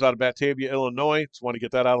 The boys out of Batavia, Illinois. Just want to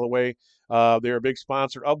get that out of the way. They're a big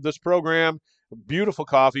sponsor of this program. Beautiful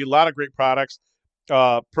coffee, a lot of great products.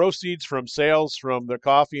 Proceeds from sales from their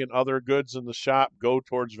coffee and other goods in the shop go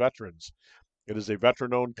towards veterans. It is a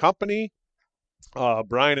veteran-owned company.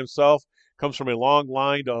 Brian himself comes from a long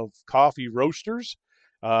line of coffee roasters.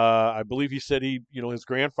 I believe he said his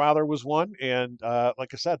grandfather was one. And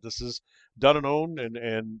like I said, this is done and owned.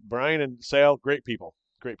 And Brian and Sal, great people,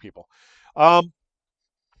 great people. I'm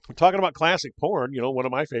talking about classic porn. You know, one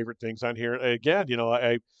of my favorite things on here. Again, you know,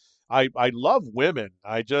 I love women.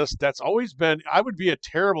 That's always been, I would be a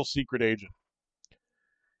terrible secret agent.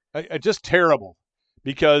 I just terrible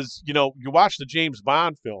because, you know, you watch the James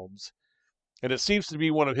Bond films and it seems to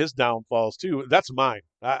be one of his downfalls too. That's mine.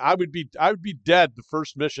 I would be dead the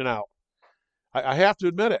first mission out. I have to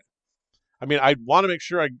admit it. I mean, I want to make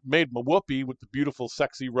sure I made my whoopee with the beautiful,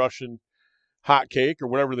 sexy Russian hot cake or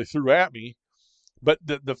whatever they threw at me. But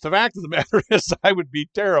the fact of the matter is I would be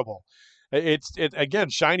terrible. It's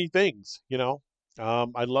again, shiny things, you know.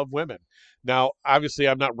 I love women. Now, obviously,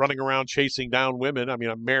 I'm not running around chasing down women. I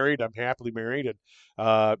mean, I'm married. I'm happily married, and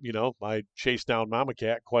you know, I chase down mama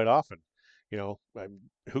cat quite often. You know,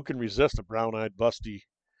 who can resist a brown-eyed, busty?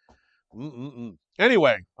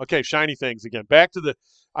 Anyway, okay, shiny things again. Back to the,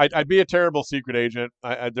 I'd be a terrible secret agent.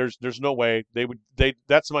 There's no way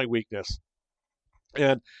that's my weakness,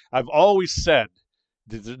 and I've always said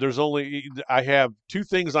I have two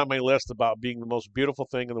things on my list about being the most beautiful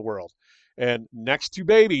thing in the world. And next to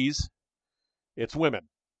babies, it's women.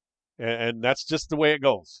 And that's just the way it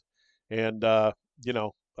goes. And, you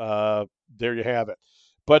know, there you have it.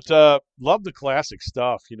 But love the classic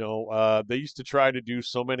stuff. You know, they used to try to do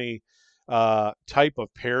so many type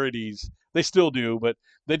of parodies. They still do, but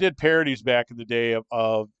they did parodies back in the day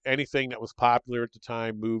of anything that was popular at the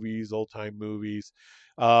time, movies, old-time movies.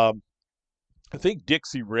 I think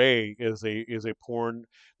Dixie Ray is a porn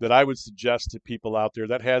that I would suggest to people out there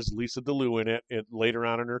that has Lisa DeLue in it. And later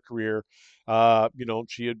on in her career, you know,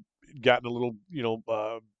 she had gotten a little, you know,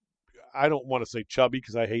 I don't want to say chubby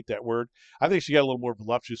because I hate that word. I think she got a little more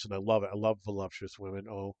voluptuous, and I love it. I love voluptuous women.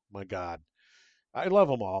 Oh my God, I love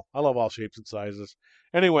them all. I love all shapes and sizes.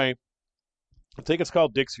 Anyway, I think it's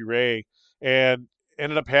called Dixie Ray, and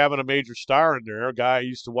ended up having a major star in there. A guy I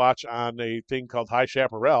used to watch on a thing called High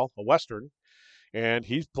Chaparral, a Western, and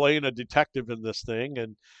he's playing a detective in this thing.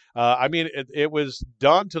 And I mean, it was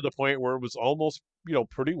done to the point where it was almost, you know,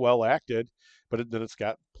 pretty well acted, but then it's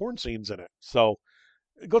got porn scenes in it. So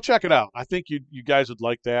go check it out. I think you guys would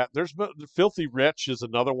like that. There's Filthy Rich is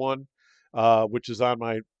another one, which is on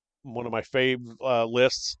one of my fave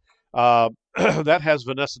lists. That has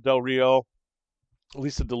Vanessa Del Rio,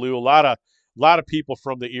 Lisa DeLue, a lot of people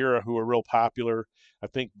from the era who are real popular. I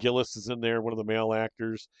think Gillis is in there, one of the male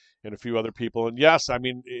actors, and a few other people. And yes, I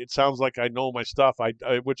mean, it sounds like I know my stuff,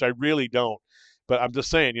 which I really don't. But I'm just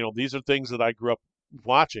saying, you know, these are things that I grew up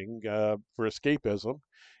watching for escapism,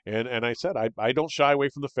 And I said I don't shy away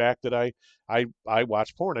from the fact that I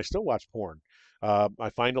watch porn. I still watch porn. I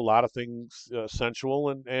find a lot of things sensual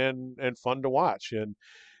and fun to watch. And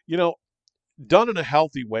you know, done in a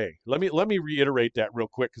healthy way. Let me reiterate that real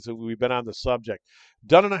quick because we've been on the subject.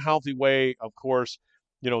 Done in a healthy way, of course.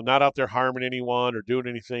 Not out there harming anyone or doing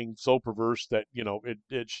anything so perverse that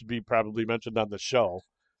it should be probably mentioned on the show.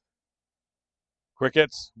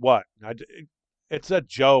 Crickets? What? It's a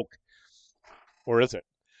joke, or is it?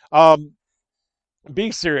 Um,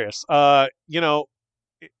 being serious. Done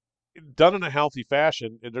in a healthy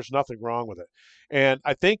fashion, and there's nothing wrong with it. And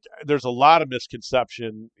I think there's a lot of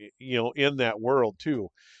misconception, in that world too.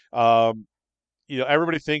 Um,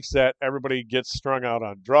 everybody thinks that everybody gets strung out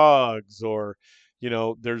on drugs, or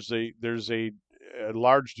there's a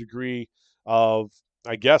large degree of,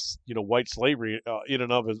 I guess, white slavery in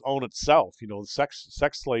and of its own itself. The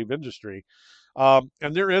sex slave industry, and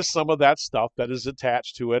there is some of that stuff that is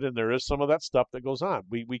attached to it, and there is some of that stuff that goes on.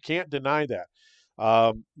 We can't deny that.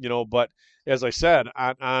 But as I said,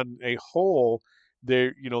 on a whole,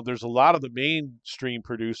 there's a lot of the mainstream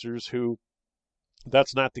producers who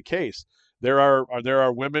that's not the case. There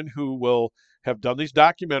are women who will have done these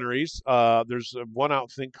documentaries. There's one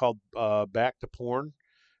out thing called Back to Porn.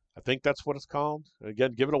 I think that's what it's called.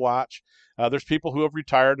 Again, give it a watch. There's people who have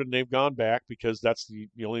retired and they've gone back because that's the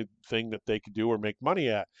only thing that they could do or make money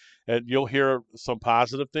at. And you'll hear some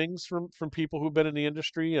positive things from people who've been in the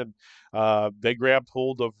industry, and they grabbed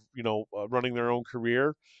hold of running their own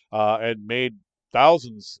career and made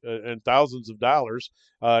thousands and thousands of dollars.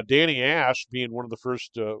 Danny Ash being one of the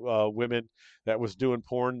first women that was doing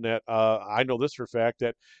porn, that I know this for a fact,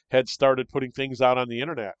 that had started putting things out on the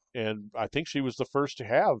internet, and I think she was the first to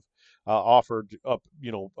have offered up,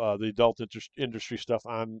 the adult industry stuff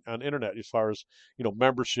on internet, as far as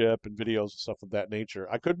membership and videos and stuff of that nature.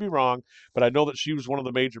 I could be wrong, but I know that she was one of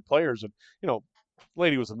the major players, and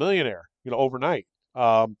lady was a millionaire, overnight.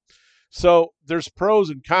 So there's pros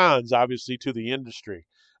and cons, obviously, to the industry,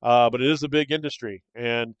 but it is a big industry,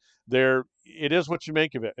 and it is what you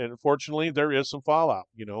make of it. And unfortunately, there is some fallout.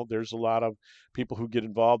 There's a lot of people who get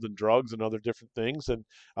involved in drugs and other different things, and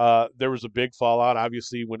there was a big fallout,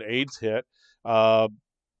 obviously, when AIDS hit. Uh,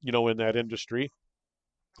 in that industry,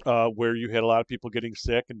 where you had a lot of people getting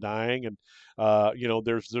sick and dying, and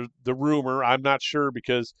there's the rumor. I'm not sure,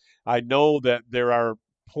 because I know that there are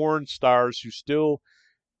porn stars who still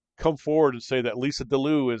come forward and say that Lisa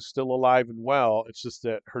DeLue is still alive and well. It's just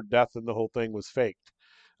that her death and the whole thing was faked.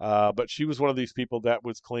 But she was one of these people that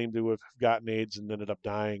was claimed to have gotten AIDS and ended up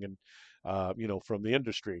dying, and from the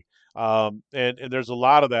industry. And there's a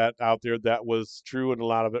lot of that out there that was true, and a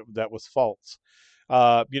lot of it that was false.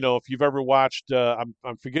 If you've ever watched, I'm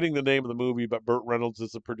forgetting the name of the movie, but Burt Reynolds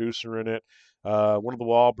is the producer in it. One of the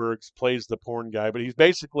Wahlbergs plays the porn guy, but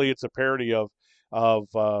it's a parody of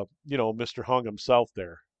Mr. Hung himself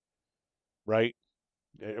there, right?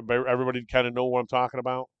 Everybody kind of know what I'm talking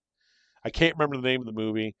about. I can't remember the name of the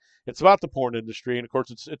movie. It's about the porn industry, and of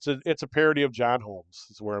course, it's a parody of John Holmes.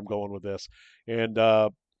 Is where I'm going with this, and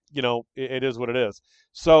it is what it is.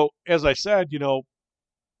 So, as I said,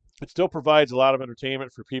 it still provides a lot of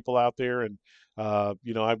entertainment for people out there, and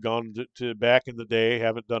I've gone to back in the day,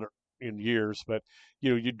 haven't done it in years, but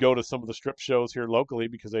you'd go to some of the strip shows here locally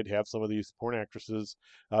because they'd have some of these porn actresses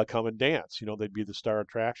come and dance. They'd be the star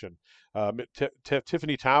attraction.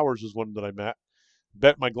 Tiffany Towers is one that I met.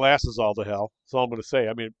 Bet my glasses all to hell. That's all I'm going to say.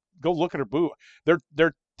 I mean, go look at her boob.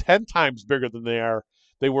 They're 10 times bigger than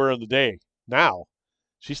they were in the day now.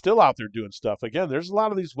 She's still out there doing stuff. Again, there's a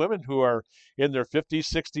lot of these women who are in their 50s,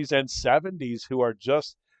 60s, and 70s who are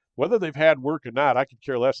just, whether they've had work or not, I could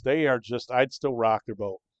care less. They are just, I'd still rock their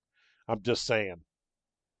boat. I'm just saying.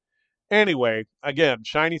 Anyway, again,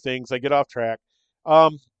 shiny things. I get off track.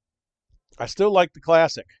 Um, I still like the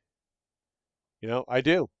classic. I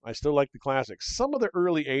do. I still like the classics. Some of the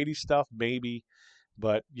early 80s stuff, maybe,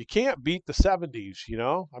 but you can't beat the 70s.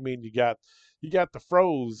 I mean, you got the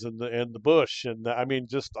Froze and the Bush, and I mean,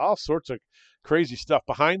 just all sorts of crazy stuff.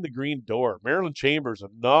 Behind the Green Door, Marilyn Chambers,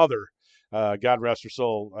 another, God rest her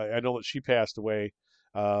soul. I know that she passed away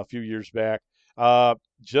a few years back.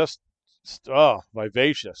 Just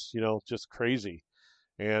vivacious, just crazy.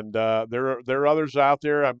 And there are others out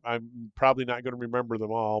there. I'm probably not going to remember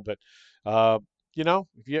them all, but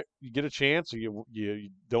if you get a chance, or you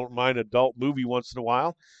don't mind adult movie once in a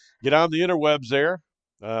while, get on the interwebs there,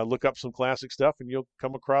 look up some classic stuff, and you'll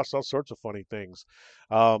come across all sorts of funny things.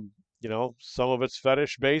 Some of it's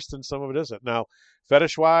fetish based and some of it isn't. Now,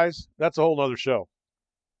 fetish wise, that's a whole other show.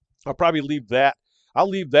 I'll probably leave that I'll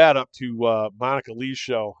leave that up to Monica Lee's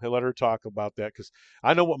show and let her talk about that because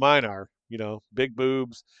I know what mine are. Big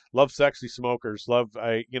boobs, love sexy smokers,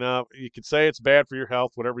 you could say it's bad for your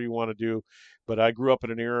health, whatever you want to do. But I grew up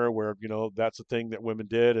in an era where, that's a thing that women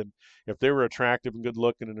did. And if they were attractive and good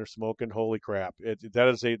looking and they're smoking, holy crap. That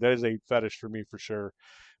is a fetish for me for sure.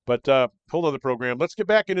 But hold on the program. Let's get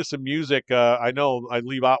back into some music. I know I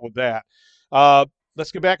leave out with that.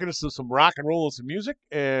 Let's get back into some rock and roll and some music.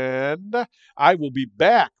 And I will be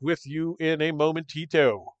back with you in a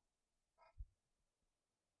momentito.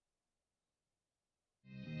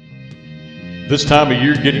 This time of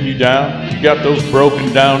year getting you down? You got those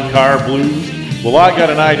broken down car blues? Well, I got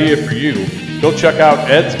an idea for you. Go check out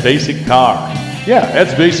Ed's Basic Car. Yeah,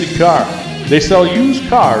 Ed's Basic Car. They sell used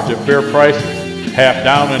cars at fair prices. Half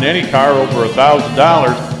down on any car over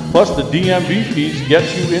 $1,000, plus the DMV fees get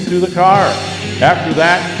you into the car. After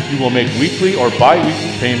that, you will make weekly or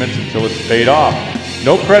bi-weekly payments until it's paid off.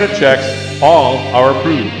 No credit checks, all are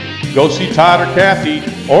approved. Go see Todd or Kathy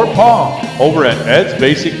or Paul over at Ed's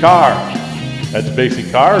Basic Car. Ed's Basic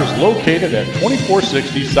Car is located at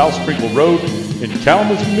 2460 South Sprinkle Road in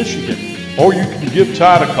Kalamazoo, Michigan. Or you can give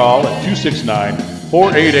Todd a call at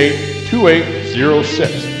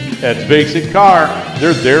 269-488-2806. Ed's Basic Car,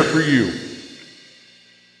 they're there for you.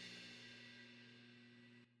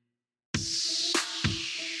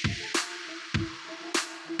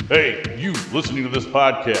 Hey, you listening to this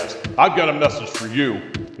podcast, I've got a message for you.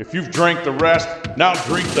 If you've drank the rest, now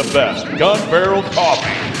drink the best. Gun Barrel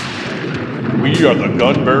Coffee. We are the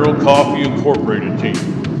Gun Barrel Coffee Incorporated team.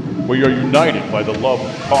 We are united by the love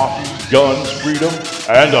of coffee, guns, freedom,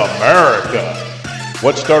 and America.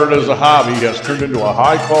 What started as a hobby has turned into a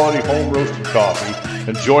high-quality home-roasted coffee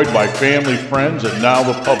enjoyed by family, friends, and now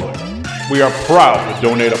the public. We are proud to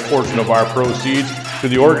donate a portion of our proceeds to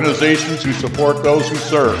the organizations who support those who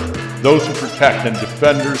serve, those who protect and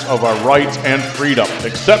defenders of our rights and freedom.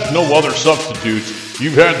 Accept no other substitutes.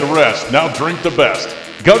 You've had the rest. Now drink the best.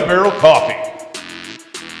 Gun Barrel Coffee.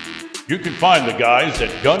 You can find the guys at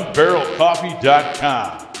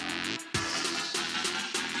gunbarrelcoffee.com.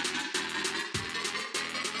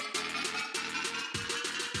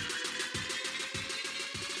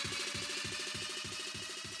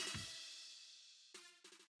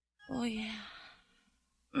 Oh, yeah.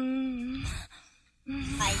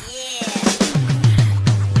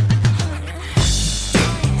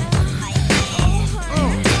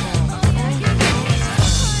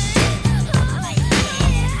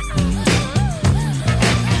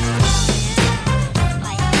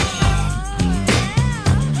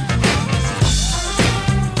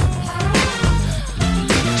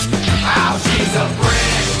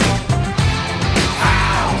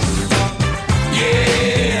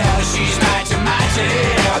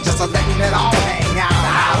 Letting it all hang out.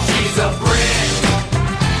 How she's a brick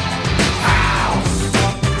house.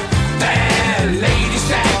 That lady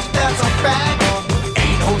sack, that's a fact.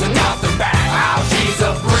 Ain't holding nothing back. How she's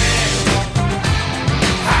a brick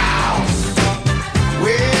house.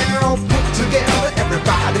 Well put together,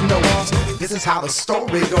 everybody knows this is how the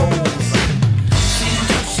story goes. She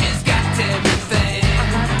knows she's got everything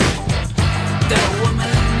that a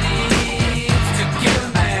woman needs to get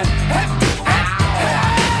a man.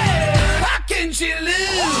 She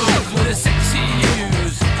lives with a sexy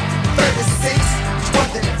use. 36,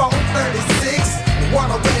 24, 36. What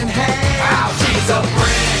a winning hand. How she's a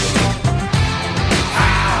brick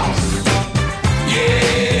house.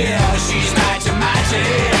 Yeah, she's mighty,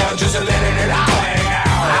 just letting it all hang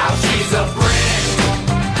out. How she's a brick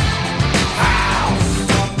house.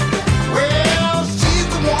 Well, she's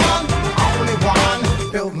the one, only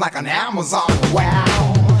one, built like an Amazon.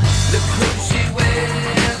 Wow. The clothes she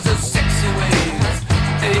wears are sexy ways.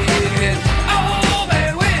 Oh,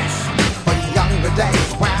 man, wish for younger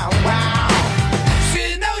days. Wow, wow.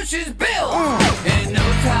 She knows she's built in no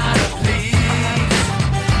time to please.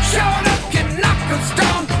 Showing up can knock a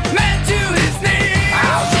strong man to his knees.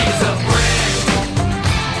 How she's a brick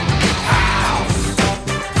house.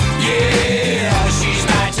 Yeah, she's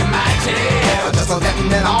mighty, just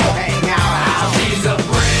letting it all hang out. How she's a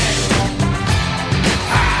brick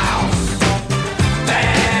house.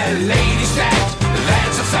 That lady sack,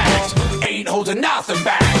 that's a fact. Ain't holding nothing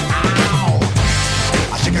back. Ow.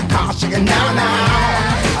 I shake a car, shake it now,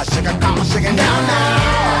 now. I shake a car, shake it now,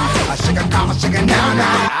 now. I shake a car, shake it now,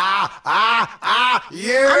 now.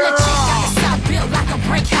 Yeah. I'm the chick that is so built like a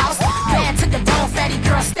brick house. Bad to the bone, fatty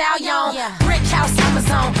girl stallion. Brick house,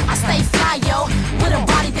 Amazon. I stay fly, yo. With a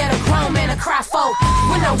body that a grown man a cry for.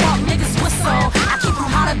 When I walk, niggas whistle. I keep them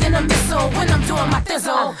hotter than a missile when I'm doing my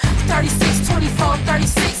thizzle. 36, 24,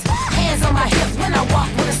 36. Hands on my hips when I walk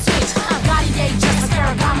with a switch. Cartier just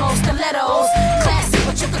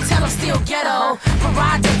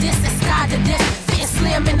Parade to this and sky to this. Fitting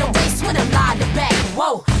slim in the waist with a lie to back.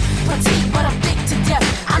 Whoa, petite but I'm thick to death.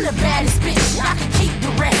 I'm the baddest bitch, I can keep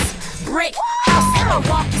the rest. Brick house and I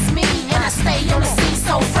walk is me, and I stay on the scene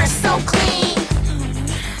so fresh, so clean.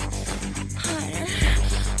 Harder,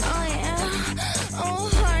 oh yeah, oh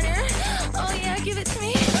harder, oh yeah, give it to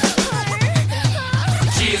me, harder.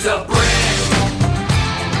 She's a brick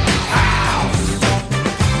house,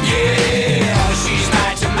 yeah, she's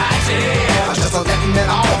mighty, just a letting it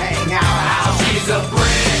all hang out. She's a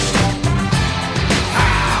brick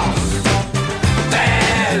house,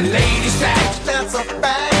 that lady sack, that's a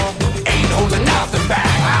fact. Ain't holding nothing back.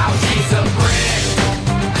 How she's a brick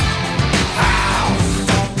house.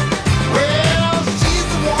 Well, she's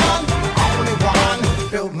the one, only one,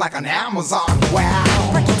 built like an Amazon.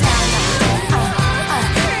 Wow. Break it down now.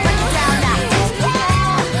 Break it down now.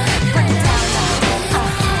 Break it down now.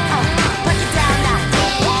 Break it down now. Break it down now.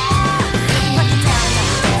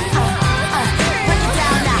 Break it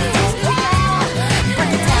down now.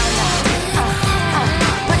 Break it down now.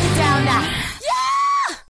 Break it down now.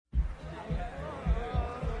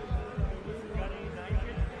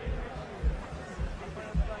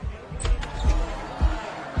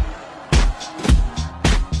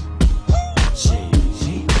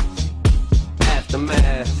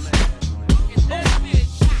 Aftermath.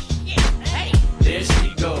 There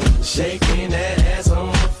she goes, shaking that ass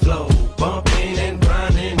on the floor, bumping and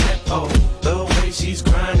grinding that pole. The way she's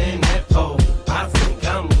grinding that pole, I think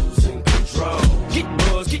I'm losing control. Get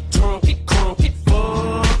buzzed, get drunk, get crunk, get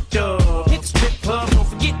fucked up. Hit the strip club, don't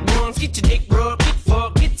forget ones, get your dick rubbed, get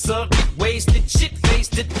fucked, get sucked, get wasted, shit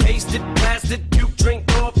faced it, pasted, blasted, puke,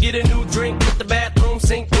 drink off, get a new drink, get the bathroom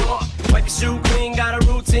sink off. Wipe your shoe clean, got a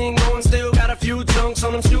routine going, still got a few chunks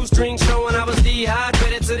on them shoestrings showing I was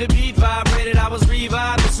dehydrated to the beat vibrated. I was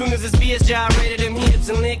revived as soon as this BS gyrated them hips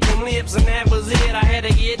and licked them lips, and that was it. I had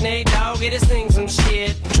to get Nate Dogg, get his thing some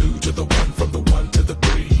shit. 2 to the 1, from the 1 to the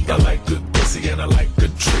 3. I like good pussy and I like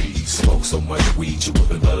good trees. Smoke so much weed you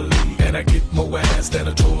wouldn't believe, and I get more ass than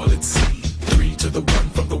a toilet seat. 3 to the 1,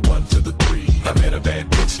 from the 1 to the 3. I met a bad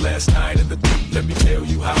bitch last night in the D. Let me tell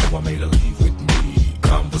you how I made her leave with me.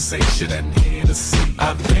 Conversation and Hennessy.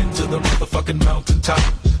 I've been to the motherfucking mountaintop.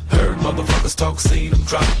 Heard motherfuckers talk, seen them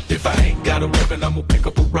drop. If I ain't got a weapon, I'm gonna pick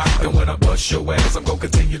up a rock. And when I bust your ass, I'm gonna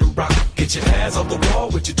continue to rock. Get your ass off the wall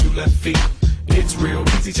with your 2 left feet. It's real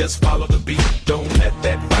easy, just follow the beat. Don't let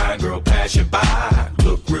that fine girl pass you by.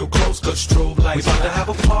 Look real close, cause strobe lights. We about to have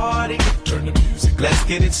a party. Turn the music, let's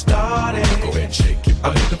get it started. Go ahead and shake it.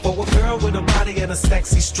 I'm looking for a girl with a body and a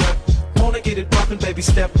sexy strut. Wanna get it poppin', baby,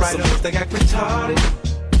 step right up. Some girls, they act retarded.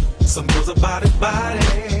 Some girls are body.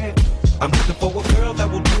 I'm looking for a girl that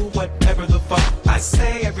will do whatever the fuck I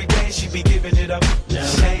say. Every day she be giving it up. Yeah.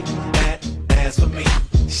 Shake that ass for me.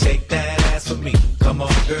 Shake that ass for me. Come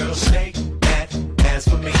on, girl, shake that ass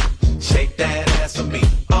for me. Shake that ass for me.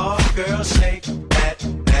 Oh, girl, shake that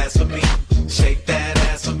ass for me. Shake that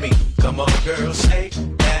ass for me. Come on, girl, shake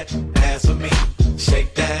that ass for me.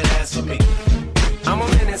 Shake that ass for me. I'm a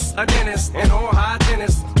menace, a dentist, and all high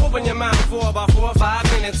tennis. Open your mouth for about 4 or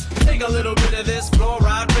 5 minutes. Take a little bit of this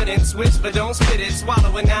fluoride riddance. Switch, but don't spit it.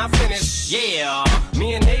 Swallow it, now finish. Yeah,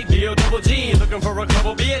 me and Nate deal double G. Looking for a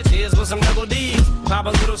couple bitches with some double D's. Pop a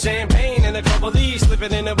little champagne and a couple of these. Slip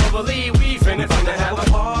it in a bubbly. We finna have a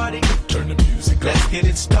party. Turn the music, let's get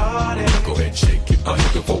it started. Go ahead and shake it. I'm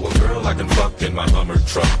looking for a girl I can fuck in my Hummer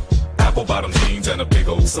truck. Apple bottom jeans and a big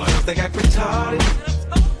old slut. Some girls, they act retarded.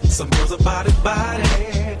 Some girls are body.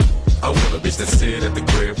 I want a bitch that sit at the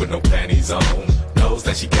crib with no panties on. Knows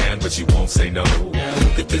that she can, but she won't say no.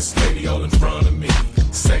 Look at this lady all in front of me.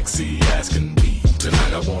 Sexy as can be.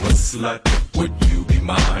 Tonight I want a slut. Would you be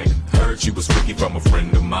mine? Heard she was freaky from a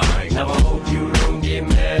friend of mine. Now I hope you don't get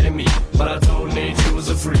mad at me, but I told Nate you was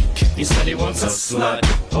a freak. He said he wants a slut.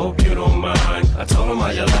 Hope you don't mind. I told him how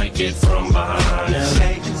you like it from behind.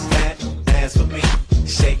 Shake that ass for me.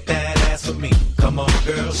 Shake that ass for me. Come on,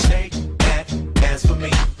 girl, shake that ass for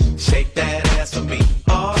me. Shake that ass for me.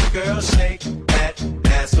 Oh, girl, shake that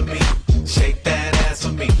ass for me. Shake that ass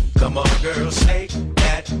for me. Come on, girl, shake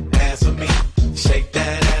that ass for me. Shake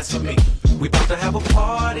that ass for me. We about to have a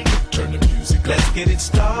party. Turn the music, let's get it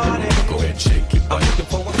started. Go ahead and shake it. I'm looking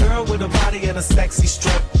for a girl with a body and a sexy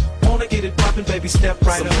strut. Wanna get it poppin', baby, step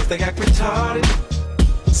right up. They act retarded.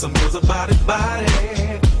 Some girls are body.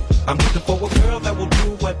 I'm looking for a girl that will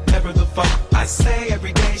do whatever the fuck I say.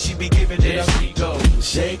 Every day she be giving it up. There she goes,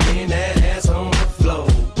 shaking that ass on the floor,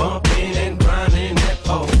 bumping and grinding that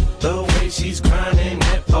pole. The way she's grinding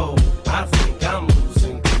that pole, I think I'm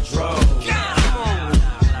losing control.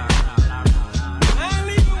 I ain't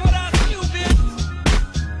leaving without you, bitch.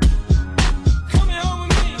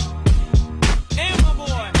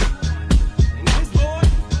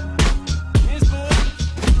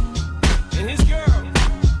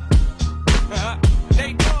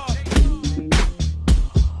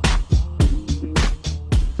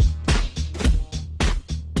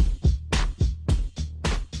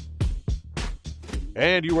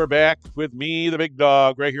 And you are back with me, the Big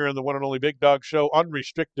Dog, right here on the one and only Big Dog Show,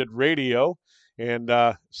 Unrestricted Radio. And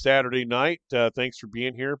Saturday night, thanks for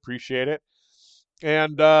being here. Appreciate it.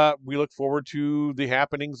 And we look forward to the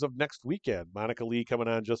happenings of next weekend. Monica Lee coming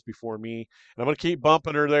on just before me. And I'm going to keep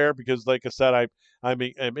bumping her there because, like I said, I'm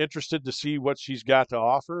interested to see what she's got to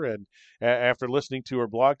offer. And after listening to her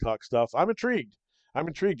Blog Talk stuff, I'm intrigued.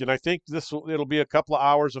 And I think it'll be a couple of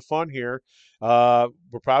hours of fun here.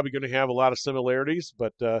 We're probably going to have a lot of similarities,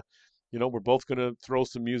 but we're both going to throw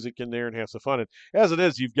some music in there and have some fun. And as it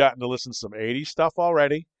is, you've gotten to listen to some 80s stuff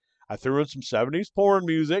already. I threw in some 70s porn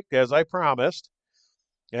music, as I promised,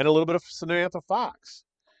 and a little bit of Samantha Fox.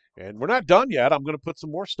 And we're not done yet. I'm going to put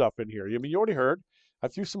some more stuff in here. I mean, you already heard. I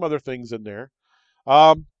threw some other things in there.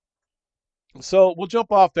 So we'll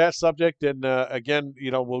jump off that subject, and again,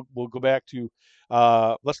 we'll go back to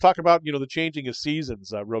let's talk about the changing of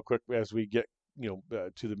seasons real quick as we get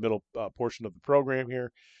to the middle portion of the program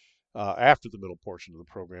here. After the middle portion of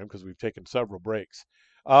the program because we've taken several breaks.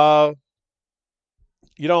 I'm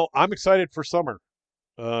excited for summer.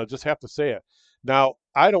 Just have to say it. Now,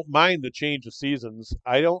 I don't mind the change of seasons.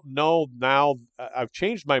 I don't know now. I've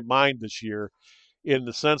changed my mind this year in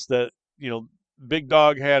the sense that Big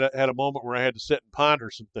Dog had a moment where I had to sit and ponder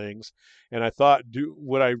some things, and I thought, do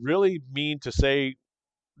I really mean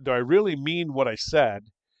what I said?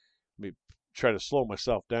 Let me try to slow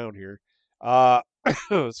myself down here.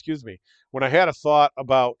 Excuse me. When I had a thought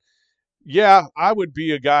about, yeah, I would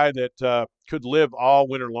be a guy that could live all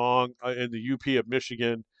winter long in the UP of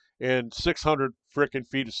Michigan in 600 frickin'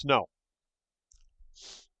 feet of snow.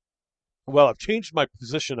 Well, I've changed my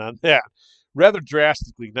position on that rather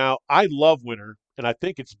drastically. Now, I love winter, and I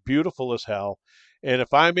think it's beautiful as hell. And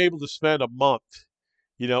if I'm able to spend a month,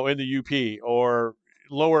 in the UP or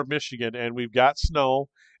lower Michigan, and we've got snow,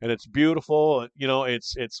 and it's beautiful,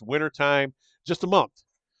 it's wintertime, just a month,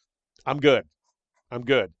 I'm good. I'm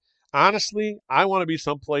good. Honestly, I want to be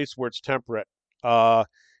someplace where it's temperate. Uh,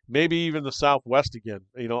 Maybe even the Southwest again.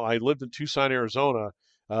 I lived in Tucson, Arizona,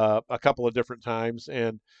 a couple of different times,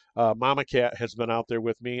 and Mama Cat has been out there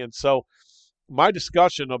with me. And so, my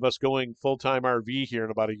discussion of us going full-time RV here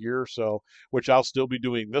in about a year or so, which I'll still be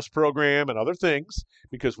doing this program and other things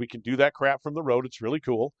because we can do that crap from the road. It's really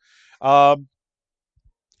cool. Um,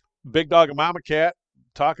 Big Dog and Mama Cat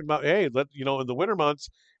talking about, hey, in the winter months,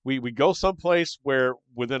 we go someplace where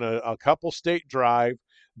within a couple state drive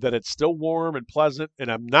that it's still warm and pleasant, and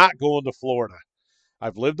I'm not going to Florida.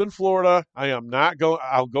 I've lived in Florida. I am not going.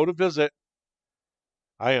 I'll go to visit.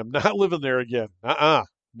 I am not living there again.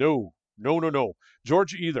 No, no, no, no.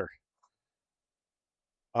 Georgia either.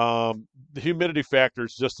 The humidity factor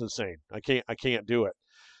is just insane. I can't do it.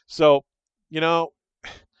 So, you know,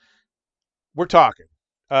 we're talking.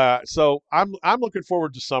 So I'm looking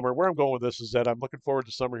forward to summer. Where I'm going with this is that I'm looking forward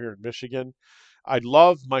to summer here in Michigan. I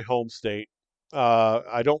love my home state.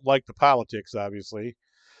 I don't like the politics, obviously.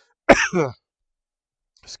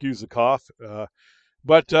 Excuse the cough.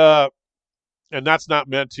 But and that's not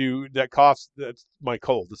meant to that coughs. That's my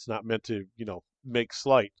cold. It's not meant to make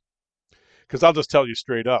slight. Because I'll just tell you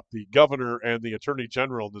straight up, the governor and the attorney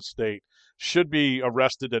general in the state should be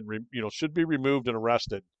arrested and should be removed and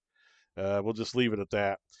arrested. We'll just leave it at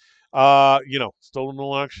that. Stolen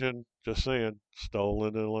election. Just saying,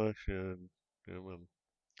 stolen election.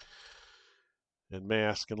 And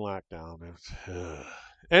mask and lockdown.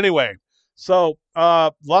 Anyway, so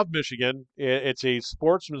love Michigan. It's a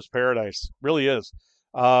sportsman's paradise. Really is.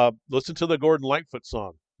 Listen to the Gordon Lightfoot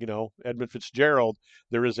song. Edmund Fitzgerald.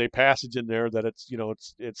 There is a passage in there that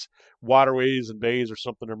it's waterways and bays or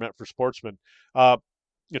something are meant for sportsmen.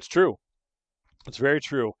 It's true. It's very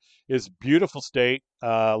true. It's a beautiful state.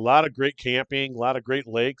 A lot of great camping, a lot of great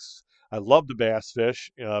lakes. I love the bass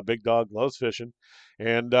fish. Big Dog loves fishing,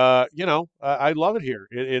 and I love it here.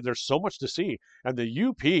 There's so much to see, and the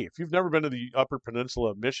UP. If you've never been to the Upper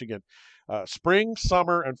Peninsula of Michigan, spring,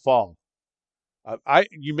 summer, and fall.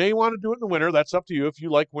 You may want to do it in the winter. That's up to you if you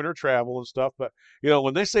like winter travel and stuff. But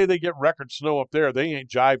when they say they get record snow up there, they ain't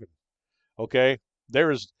jiving. Okay,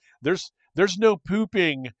 there's no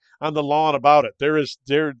pooping on the lawn about it.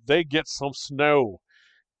 They get some snow.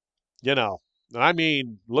 I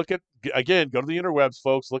mean, go to the interwebs,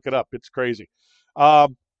 folks. Look it up. It's crazy.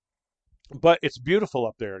 Um, but it's beautiful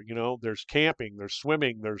up there. There's camping, there's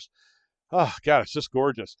swimming, oh God, it's just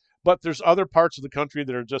gorgeous. But there's other parts of the country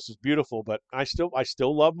that are just as beautiful. But I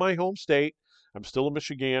still love my home state. I'm still a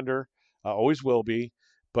Michigander. Always will be.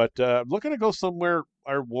 But looking to go somewhere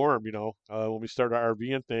warm, when we start our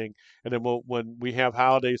RVing thing, and then when we have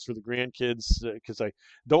holidays for the grandkids, because I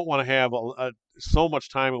don't want to have so much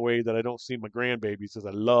time away that I don't see my grandbabies, because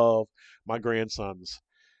I love my grandsons,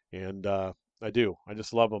 and I do. I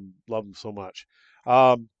just love them so much.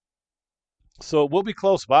 Um, so we'll be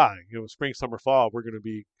close by. Spring, summer, fall. We're going to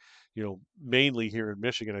be, mainly here in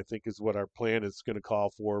Michigan. I think is what our plan is going to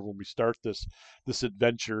call for when we start this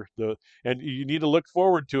adventure. And you need to look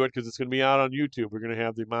forward to it because it's going to be out on YouTube. We're going to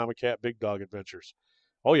have the Mama Cat Big Dog adventures.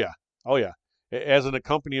 Oh yeah, oh yeah. As an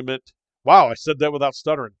accompaniment. Wow, I said that without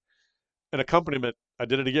stuttering. An accompaniment. I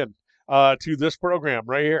did it again. To this program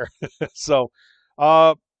right here. So,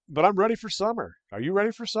 uh, but I'm ready for summer. Are you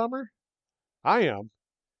ready for summer? I am.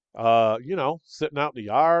 Sitting out in the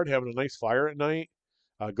yard, having a nice fire at night,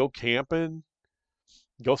 go camping,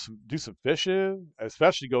 do some fishing,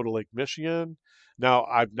 especially go to Lake Michigan. Now,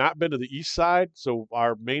 I've not been to the east side, so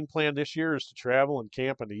our main plan this year is to travel and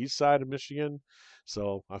camp on the east side of Michigan.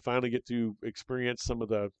 So I finally get to experience some of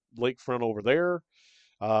the lakefront over there.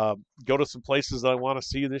 Go to some places that I want to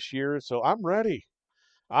see this year. So I'm ready.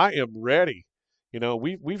 I am ready.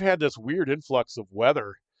 We've had this weird influx of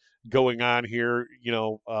weather going on here.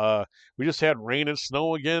 We just had rain and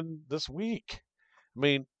snow again this week. I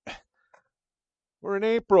mean, we're in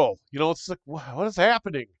April. It's like what is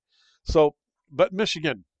happening? So, but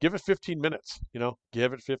Michigan, give it 15 minutes.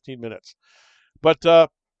 Give it 15 minutes. But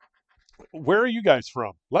where are you guys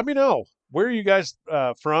from? Let me know. Where are you guys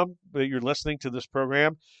from that you're listening to this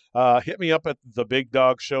program? Hit me up at the Big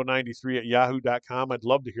Dog Show 93 at yahoo.com. I'd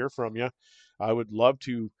love to hear from you. I would love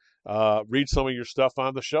to read some of your stuff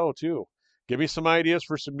on the show too. Give me some ideas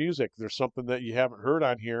for some music. If there's something that you haven't heard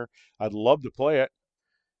on here, I'd love to play it.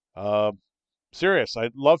 Uh, Serious. I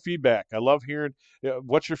love feedback. I love hearing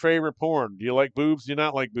what's your favorite porn? Do you like boobs? Do you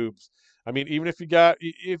not like boobs? I mean, even if you got,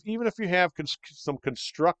 if even if you have some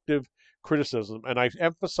constructive criticism, and I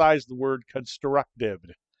emphasize the word constructive,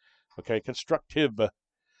 okay, constructive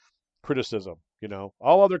criticism.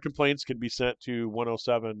 All other complaints can be sent to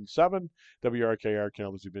 1077 WRKR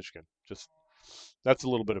Kalamazoo, Michigan. Just that's a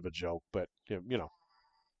little bit of a joke, but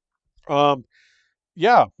um,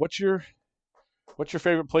 yeah. What's your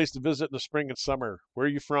favorite place to visit in the spring and summer? Where are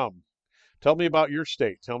you from? Tell me about your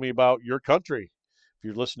state. Tell me about your country. If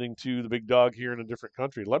you're listening to the Big Dog here in a different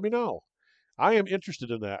country, let me know. I am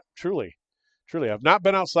interested in that. Truly, truly. I've not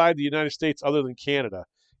been outside the United States other than Canada,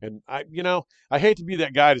 and I hate to be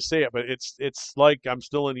that guy to say it, but it's like I'm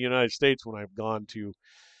still in the United States when I've gone to,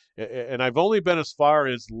 and I've only been as far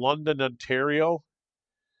as London, Ontario,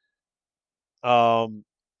 um,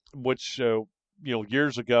 which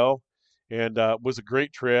years ago, and was a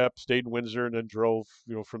great trip. Stayed in Windsor and then drove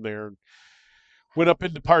from there. Went up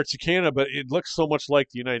into parts of Canada, but it looks so much like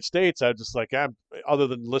the United States. I just like I'm other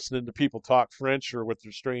than listening to people talk French or with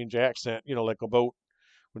their strange accent, like a boat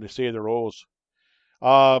when they say their O's.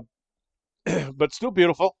 Uh, but still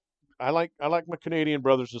beautiful. I like my Canadian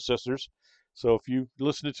brothers and sisters. So if you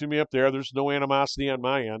listening to me up there, there's no animosity on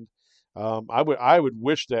my end. I would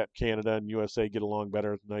wish that Canada and USA get along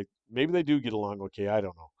better than maybe they do get along okay. I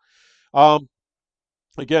don't know.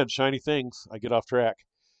 Again, shiny things. I get off track.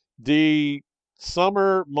 The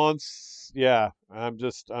summer months, yeah, I'm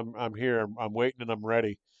here. I'm waiting and I'm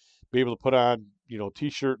ready. Be able to put on,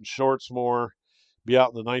 t-shirt and shorts more, be out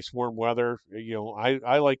in the nice warm weather.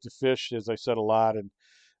 I like to fish, as I said a lot, and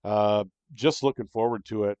just looking forward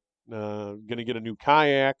to it. Gonna get a new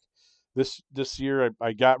kayak this year.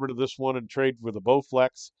 I got rid of this one and trade with a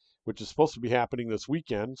Bowflex, which is supposed to be happening this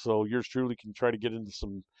weekend. So yours truly can try to get into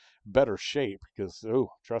some better shape because,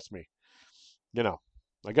 trust me, you know,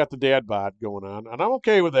 I got the dad bod going on, and I'm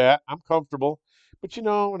okay with that. I'm comfortable. But,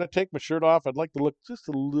 when I take my shirt off, I'd like to look just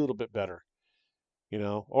a little bit better,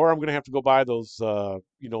 or I'm going to have to go buy those,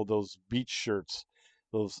 those beach shirts,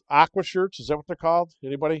 those aqua shirts. Is that what they're called?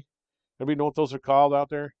 Anybody know what those are called out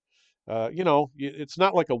there? It's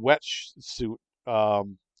not like a wet suit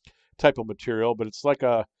type of material, but it's like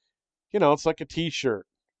it's like a t-shirt,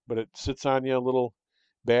 but it sits on you a little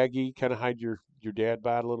baggy, kind of hide your dad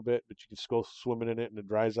bod a little bit, but you can go swimming in it and it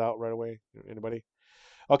dries out right away. Anybody?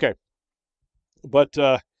 Okay, but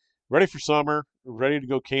ready for summer, ready to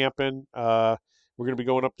go camping. We're going to be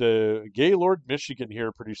going up to Gaylord, Michigan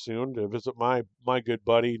here pretty soon to visit my good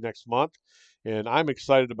buddy next month, and I'm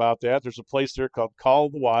excited about that. There's a place there called Call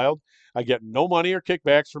of the Wild. I get no money or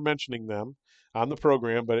kickbacks for mentioning them on the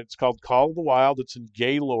program, but it's called Call of the Wild. It's in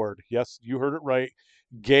Gaylord. Yes, you heard it right.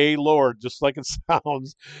 Gaylord, just like it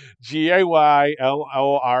sounds.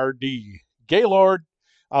 Gaylord.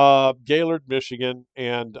 Gaylord, Michigan.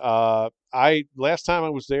 And I last time I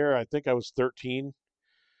was there, I think I was 13.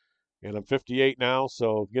 and I'm 58 now,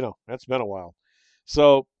 so that's been a while.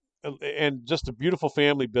 So, and just a beautiful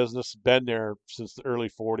family business. Been there since the early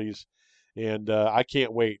 40s, and I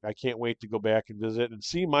can't wait. I can't wait to go back and visit and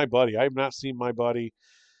see my buddy. I have not seen my buddy.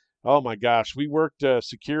 Oh my gosh, we worked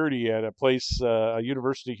security at a place, a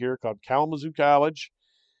university here called Kalamazoo College.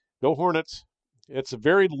 Go Hornets! It's a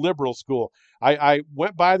very liberal school. I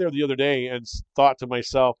went by there the other day and thought to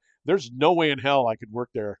myself, there's no way in hell I could work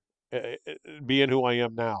there, being who I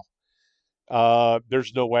am now.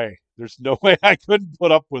 There's no way. There's no way I couldn't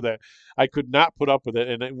put up with it. I could not put up with it.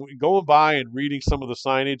 And going by and reading some of the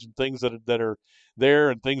signage and things that are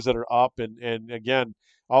there and things that are up, and again,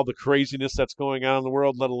 all the craziness that's going on in the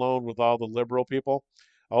world, let alone with all the liberal people.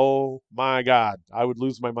 Oh my God, I would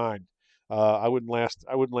lose my mind. I wouldn't last.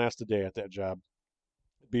 I wouldn't last a day at that job.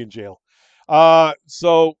 Be in jail.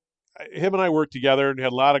 So him and I worked together and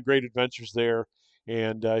had a lot of great adventures there.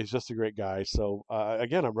 And he's just a great guy. So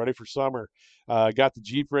again, I'm ready for summer. Got the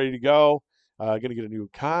Jeep ready to go. Gonna get a new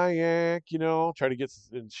kayak. Try to get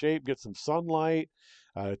in shape, get some sunlight.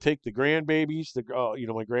 Take the grandbabies,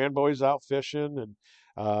 my grandboys out fishing, and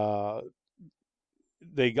uh,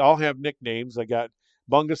 they all have nicknames. I got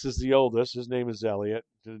Bungus is the oldest. His name is Elliot.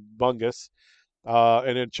 Bungus.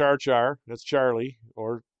 And then Char Char, that's Charlie,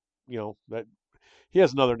 or that he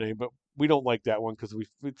has another name, but we don't like that one because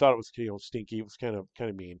we thought it was stinky. It was kind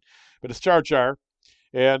of mean, but it's Char Char,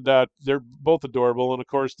 and they're both adorable. And of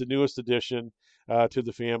course, the newest addition to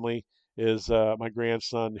the family is my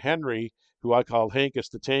grandson Henry, who I call Hankus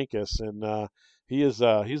the Tankus, and he's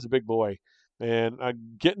a big boy. And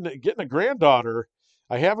getting a granddaughter.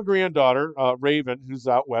 I have a granddaughter, Raven, who's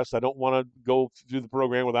out west. I don't want to go through the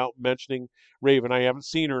program without mentioning Raven. I haven't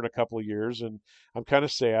seen her in a couple of years, and I'm kind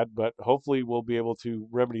of sad, but hopefully we'll be able to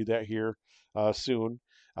remedy that here soon.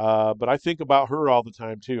 But I think about her all the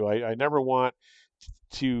time too. I never want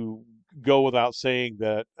to go without saying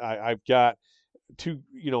that I've got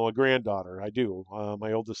a granddaughter. I do.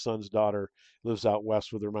 My oldest son's daughter lives out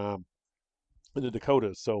west with her mom in the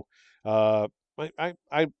Dakotas. So, uh,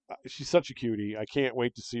 she's such a cutie. I can't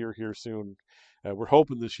wait to see her here soon. We're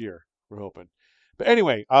hoping this year. We're hoping. But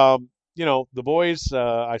anyway, the boys.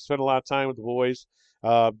 I spent a lot of time with the boys.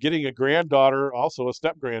 Getting a granddaughter, also a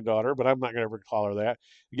step granddaughter, but I'm not going to ever call her that.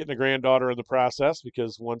 Getting a granddaughter in the process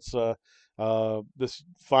because once this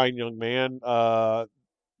fine young man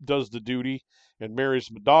does the duty and marries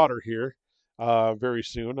my daughter here very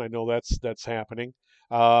soon. I know that's happening.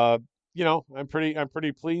 Uh, I'm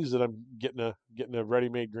pretty pleased that I'm getting a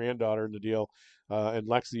ready-made granddaughter in the deal. And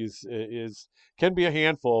Lexi is can be a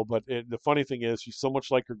handful, but the funny thing is she's so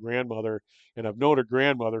much like her grandmother, and I've known her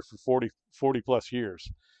grandmother for 40 plus years.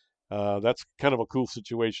 That's kind of a cool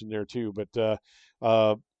situation there too. But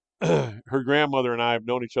uh, her grandmother and I have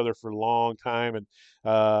known each other for a long time, and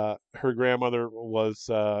her grandmother is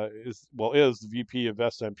the VP of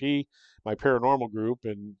SMP, my paranormal group,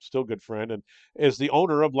 and still good friend, and is the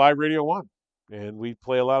owner of Live Radio One, and we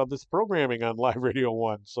play a lot of this programming on Live Radio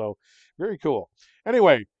One. So very cool.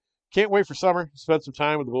 Anyway. Can't wait for summer. Spend some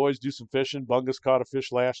time with the boys, do some fishing. Bungus caught a fish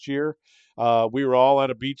last year. We were all at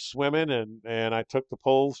a beach swimming, and I took the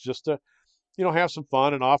poles just to have some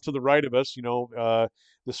fun. And off to the right of us, the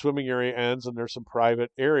swimming area ends and there's some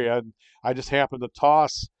private area. And I just happened to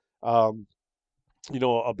toss, um,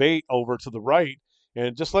 a bait over to the right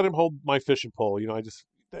and just let him hold my fishing pole.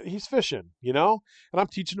 He's fishing, and I'm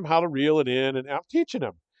teaching him how to reel it in, and I'm teaching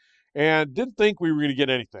him, and didn't think we were going to get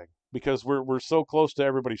anything because we're so close to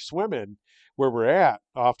everybody swimming where we're at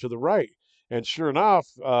off to the right. And sure enough,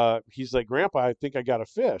 he's like, Grandpa, I think I got a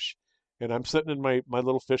fish. And I'm sitting in my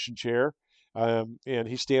little fishing chair, and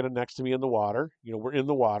he's standing next to me in the water. We're in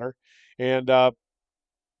the water, and I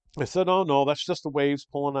said, "Oh no, that's just the waves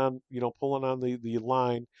pulling on the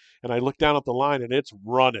line." And I look down at the line, and it's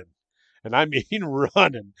running, and I mean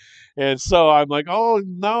running. And so I'm like, "Oh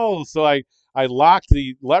no!" So I locked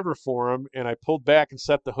the lever for him, and I pulled back and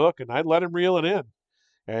set the hook, and I let him reel it in,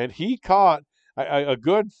 and he caught a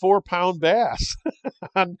good 4 pound bass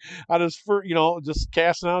on his first, just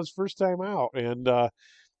casting out his first time out, and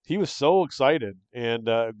he was so excited, and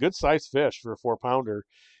good sized fish for a 4 pounder,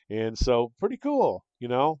 and so pretty cool,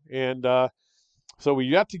 and so we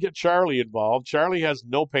got to get Charlie involved. Charlie has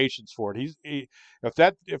no patience for it. If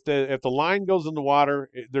the line goes in the water,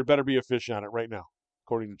 there better be a fish on it right now,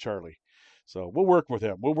 according to Charlie. So we'll work with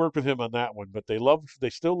him. We'll work with him on that one. But they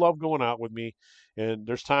still love going out with me. And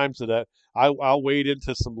there's times that I'll wade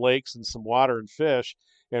into some lakes and some water and fish,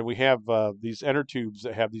 and we have these inner tubes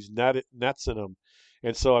that have these nets in them.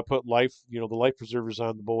 And so I put the life preservers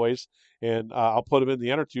on the boys, and I'll put them in the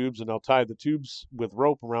inner tubes, and I'll tie the tubes with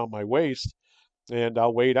rope around my waist, and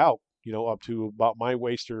I'll wade out. up to about my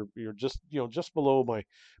waist or just below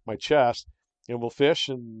my chest, and we'll fish.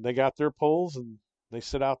 And they got their poles and they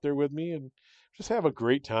sit out there with me and just have a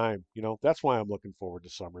great time. That's why I'm looking forward to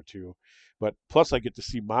summer too. But plus I get to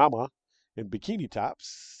see Mama in bikini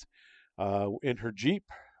tops in her Jeep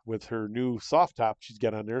with her new soft top she's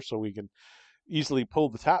got on there, so we can easily pull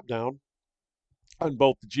the top down on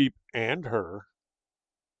both the Jeep and her.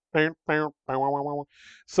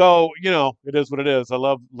 So, it is what it is.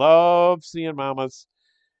 I love seeing Mamas.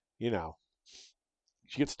 She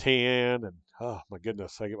gets tan, and oh my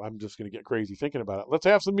goodness, I'm just going to get crazy thinking about it. Let's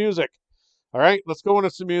have some music. All right, let's go into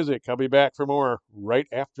some music. I'll be back for more right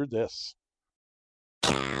after this.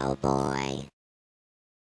 Cowboy.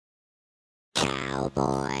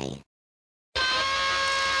 Cowboy.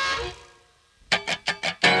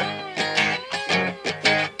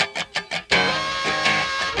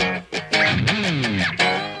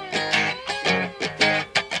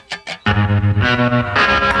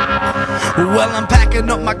 Well, I'm packing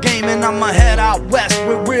up my game and I'ma head out west,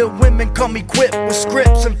 where real women come equipped with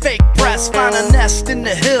scripts and fake breasts. Find a nest in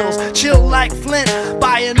the hills, chill like Flint.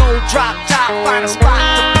 Buy an old drop top, find a spot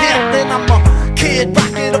to pimp. Then I'm a kid,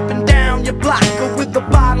 rock it up and down your block, go with a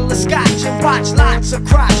bottle of scotch and watch lots of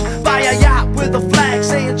crotch. Buy a yacht with a flag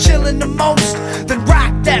saying chillin' the most, then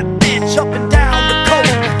rock that bitch up and down the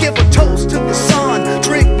coast. Give a toast to the sun,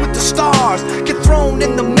 drink with the stars, get thrown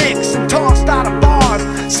in the mix and tossed out of bars.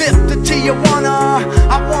 Sip the Tijuana,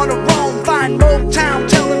 I wanna roam, find Motown,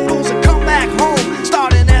 telling fools to come back home.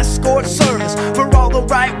 Start an escort service for all the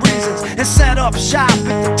right reasons, and set up shop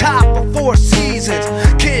at the top of Four Seasons.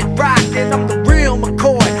 Kid rockin', I'm the real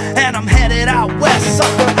McCoy, and I'm headed out west,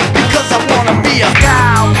 sucker, because I wanna be a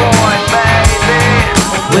cowboy, baby.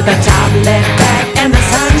 With a top left back and the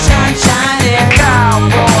sunshine shining.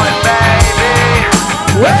 Cowboy,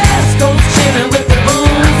 baby. West Coast chillin' with the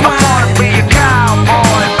booze wine. I wanna be a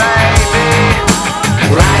cowboy, baby.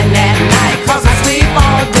 Riding at night 'cause I sleep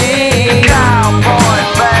all day. Cowboy,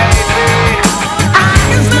 baby. I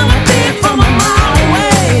can smell a pig from a mile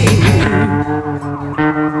away.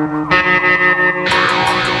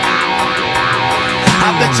 I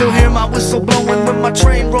bet you'll hear my whistle blowing when my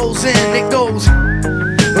train rolls in. It goes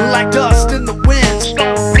like dust in the wind.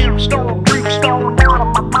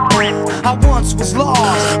 I once was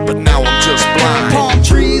lost, but now I'm just blind. Palm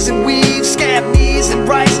trees and weeds, scab knees and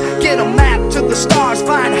rice. Get a map to the stars,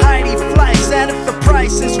 find Heidi flights. And if the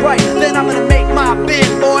price is right, then I'm gonna make my bid,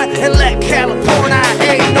 boy, and let California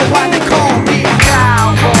ain't know why they call me a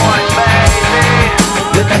cowboy, baby.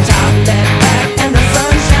 With a top left back and the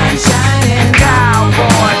sunshine shining.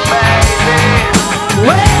 Cowboy, baby.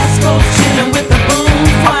 West Coast chillin' with the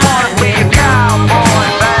booze wine. Be a cowboy,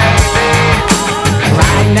 baby.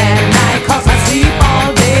 Riding at night 'cause I sleep all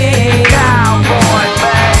day. Cowboy,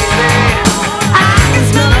 baby. I can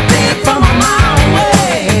smell a pig from a mile away.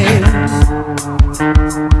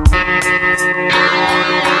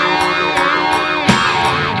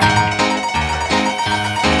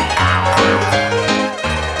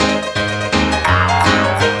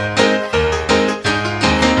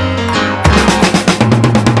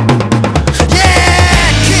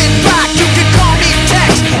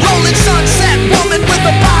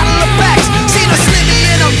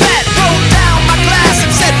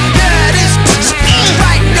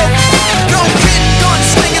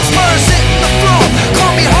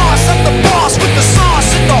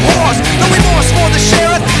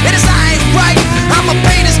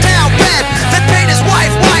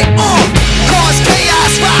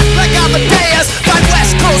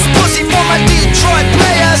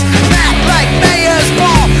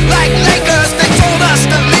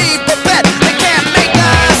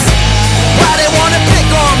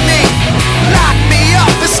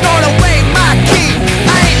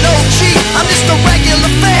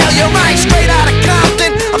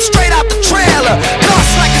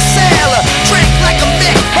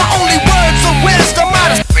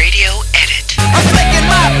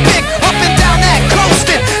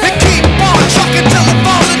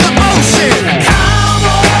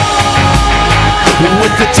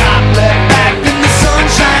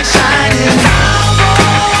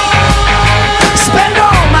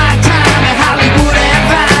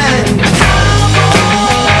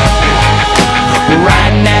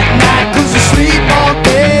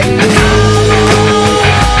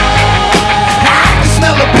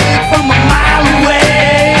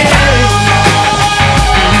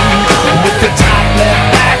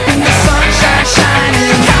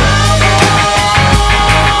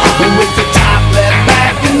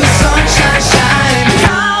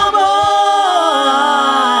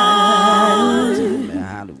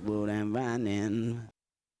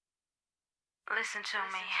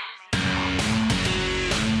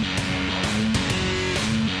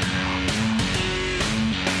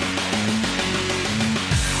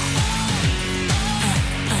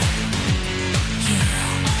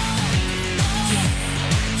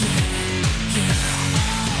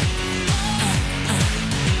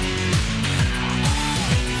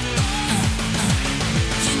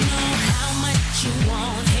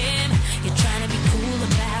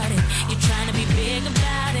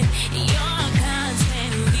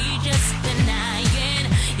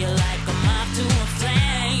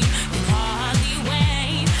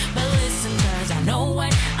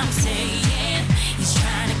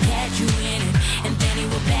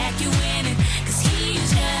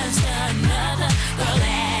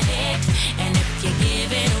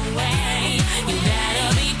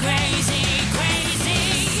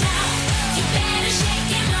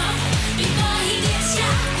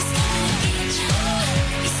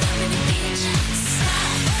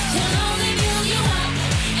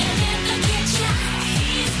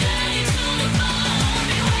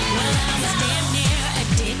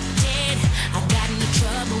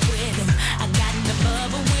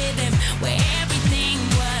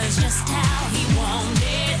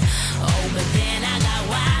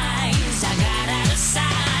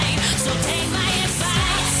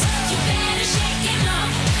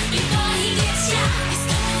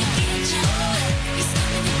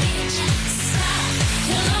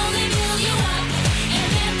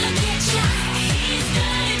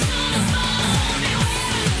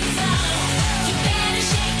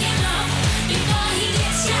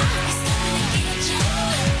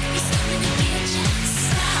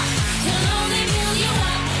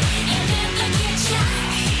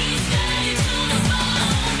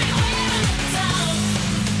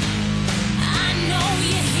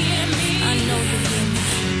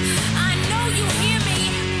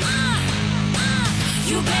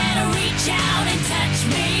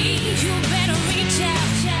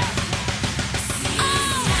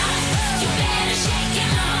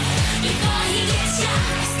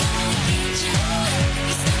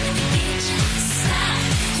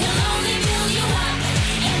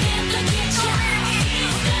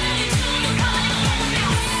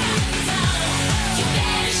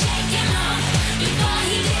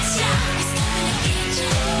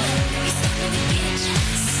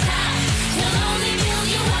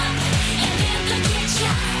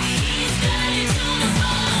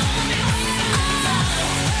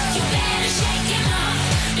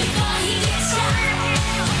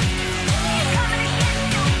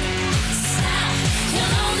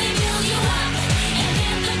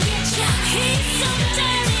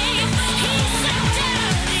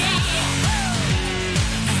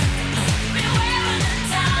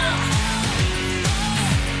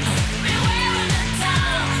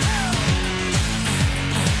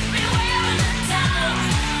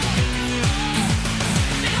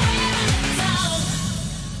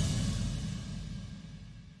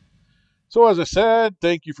 So, as I said,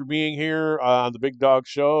 thank you for being here on the Big Dog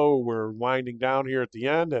Show. We're winding down here at the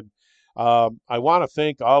end, and I want to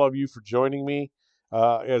thank all of you for joining me,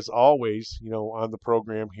 as always, on the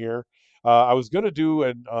program here. I was going to do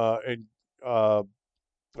uh,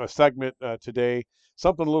 a segment today,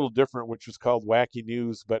 something a little different, which was called Wacky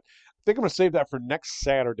News, but I think I'm going to save that for next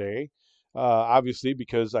Saturday, obviously,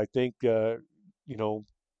 because I think, you know,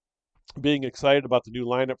 being excited about the new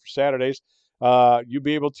lineup for Saturdays. You'll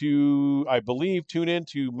be able to, I believe, tune in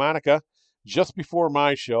to Monica just before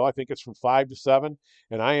my show. I think it's from 5 to 7,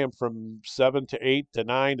 and I am from 7 to 8 to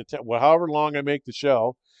 9 to 10, well, however long I make the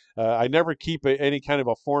show. I never keep any kind of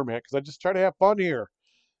a format because I just try to have fun here.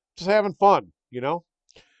 Just having fun,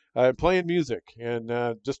 playing music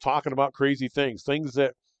and just talking about crazy things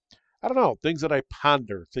that I don't know, things that I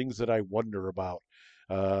ponder, things that I wonder about.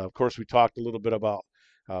 Of course, we talked a little bit about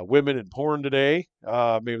women and porn today.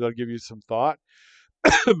 Maybe that'll give you some thought.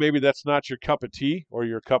 Maybe that's not your cup of tea or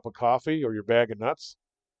your cup of coffee or your bag of nuts.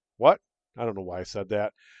 What? I don't know why I said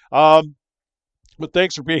that. Um, but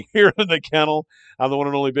thanks for being here in the kennel on the one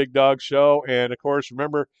and only Big Dog Show. And of course,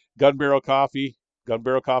 remember Gun Barrel Coffee,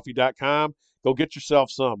 gunbarrelcoffee.com. Go get yourself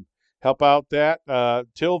some. Help out that.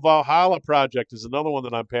 Till Valhalla Project is another one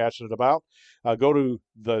that I'm passionate about. Go to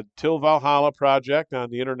the Till Valhalla Project on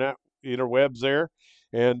the interwebs there,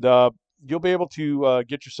 and you'll be able to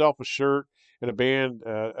get yourself a shirt and a band.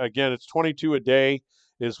 Again, it's 22 a day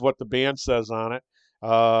is what the band says on it.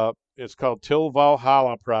 It's called Till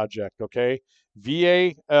Valhalla Project, okay?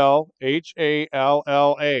 Valhalla,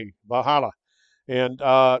 Valhalla. And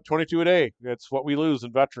 22 a day. That's what we lose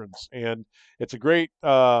in veterans. And it's a great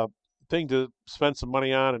thing to spend some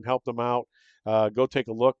money on and help them out. Go take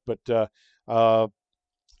a look. But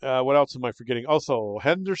uh, what else am I forgetting? Also,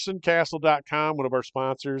 HendersonCastle.com, one of our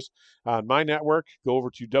sponsors on my network. Go over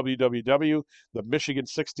to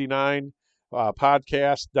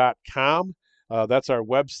www.themichigan69podcast.com. That's our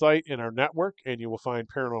website in our network, and you will find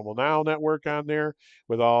Paranormal Now Network on there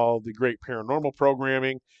with all the great paranormal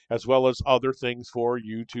programming, as well as other things for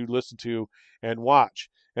you to listen to and watch.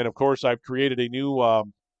 And of course, I've created a new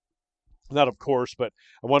not of course, but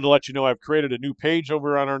I wanted to let you know I've created a new page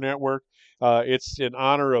over on our network. It's in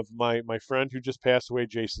honor of my friend who just passed away,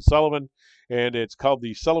 Jason Sullivan, and it's called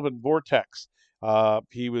the Sullivan Vortex.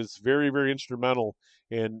 He was very, very instrumental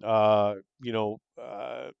in, I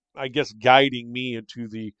guess, guiding me into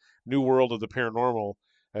the new world of the paranormal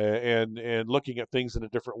and looking at things in a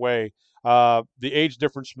different way. The age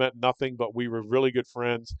difference meant nothing, but we were really good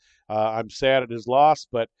friends. I'm sad at his loss,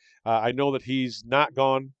 but I know that he's not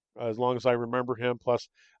gone as long as I remember him. Plus,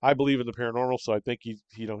 I believe in the paranormal, so I think he's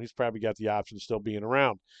probably got the option of still being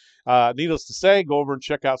around. Needless to say, go over and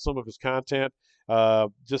check out some of his content.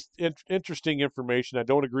 Just interesting information. I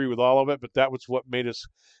don't agree with all of it, but that was what made us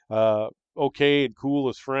okay and cool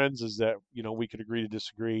as friends. Is that we could agree to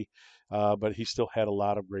disagree, but he still had a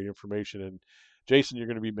lot of great information. And Jason, you're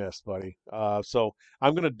going to be missed, buddy. So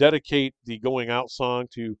I'm going to dedicate the Going Out song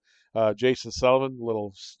to Jason Sullivan,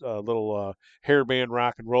 little hairband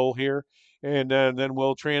rock and roll here. And then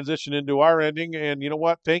we'll transition into our ending. And you know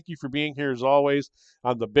what? Thank you for being here as always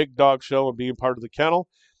on the Big Dog Show and being part of the kennel.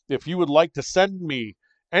 If you would like to send me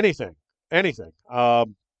anything,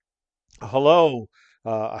 hello,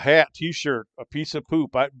 a hat, T-shirt, a piece of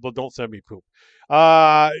poop. Well, don't send me poop.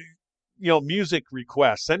 Uh, music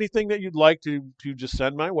requests, anything that you'd like to just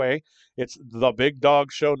send my way. It's the Big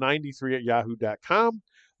Dog Show 93 at yahoo.com.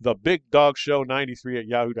 The Big Dog Show 93 at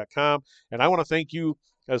yahoo.com. And I want to thank you,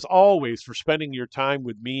 as always, for spending your time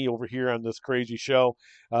with me over here on this crazy show.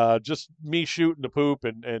 Just me shooting the poop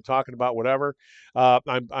and talking about whatever.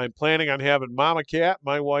 I'm planning on having Mama Cat,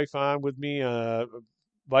 my wife, on with me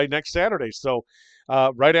by next Saturday. So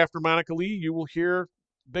right after Monica Lee, you will hear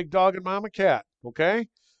Big Dog and Mama Cat. Okay?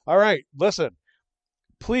 All right, listen,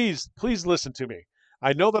 please listen to me.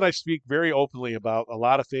 I know that I speak very openly about a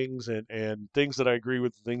lot of things and things that I agree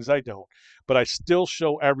with and things I don't, but I still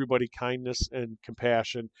show everybody kindness and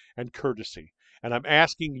compassion and courtesy. And I'm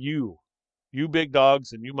asking you big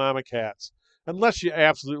dogs and you mama cats, unless you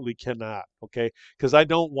absolutely cannot, okay? Because I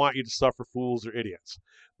don't want you to suffer fools or idiots.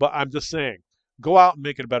 But I'm just saying, go out and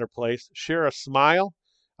make it a better place. Share a smile.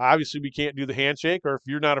 Obviously, we can't do the handshake, or if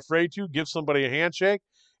you're not afraid to, give somebody a handshake.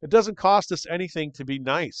 It doesn't cost us anything to be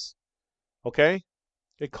nice, okay?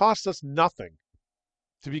 It costs us nothing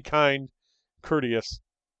to be kind, courteous,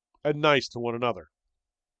 and nice to one another,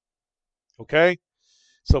 okay?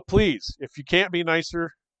 So please, if you can't be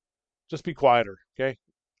nicer, just be quieter, okay?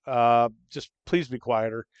 Just please be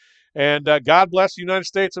quieter. And God bless the United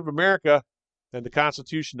States of America and the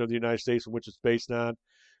Constitution of the United States in which it's based on.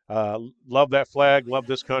 Love that flag, love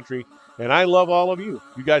this country, and I love all of you.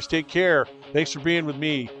 You guys take care. Thanks for being with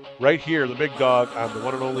me right here, the Big Dog, on the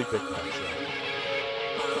one and only Big Dog Show.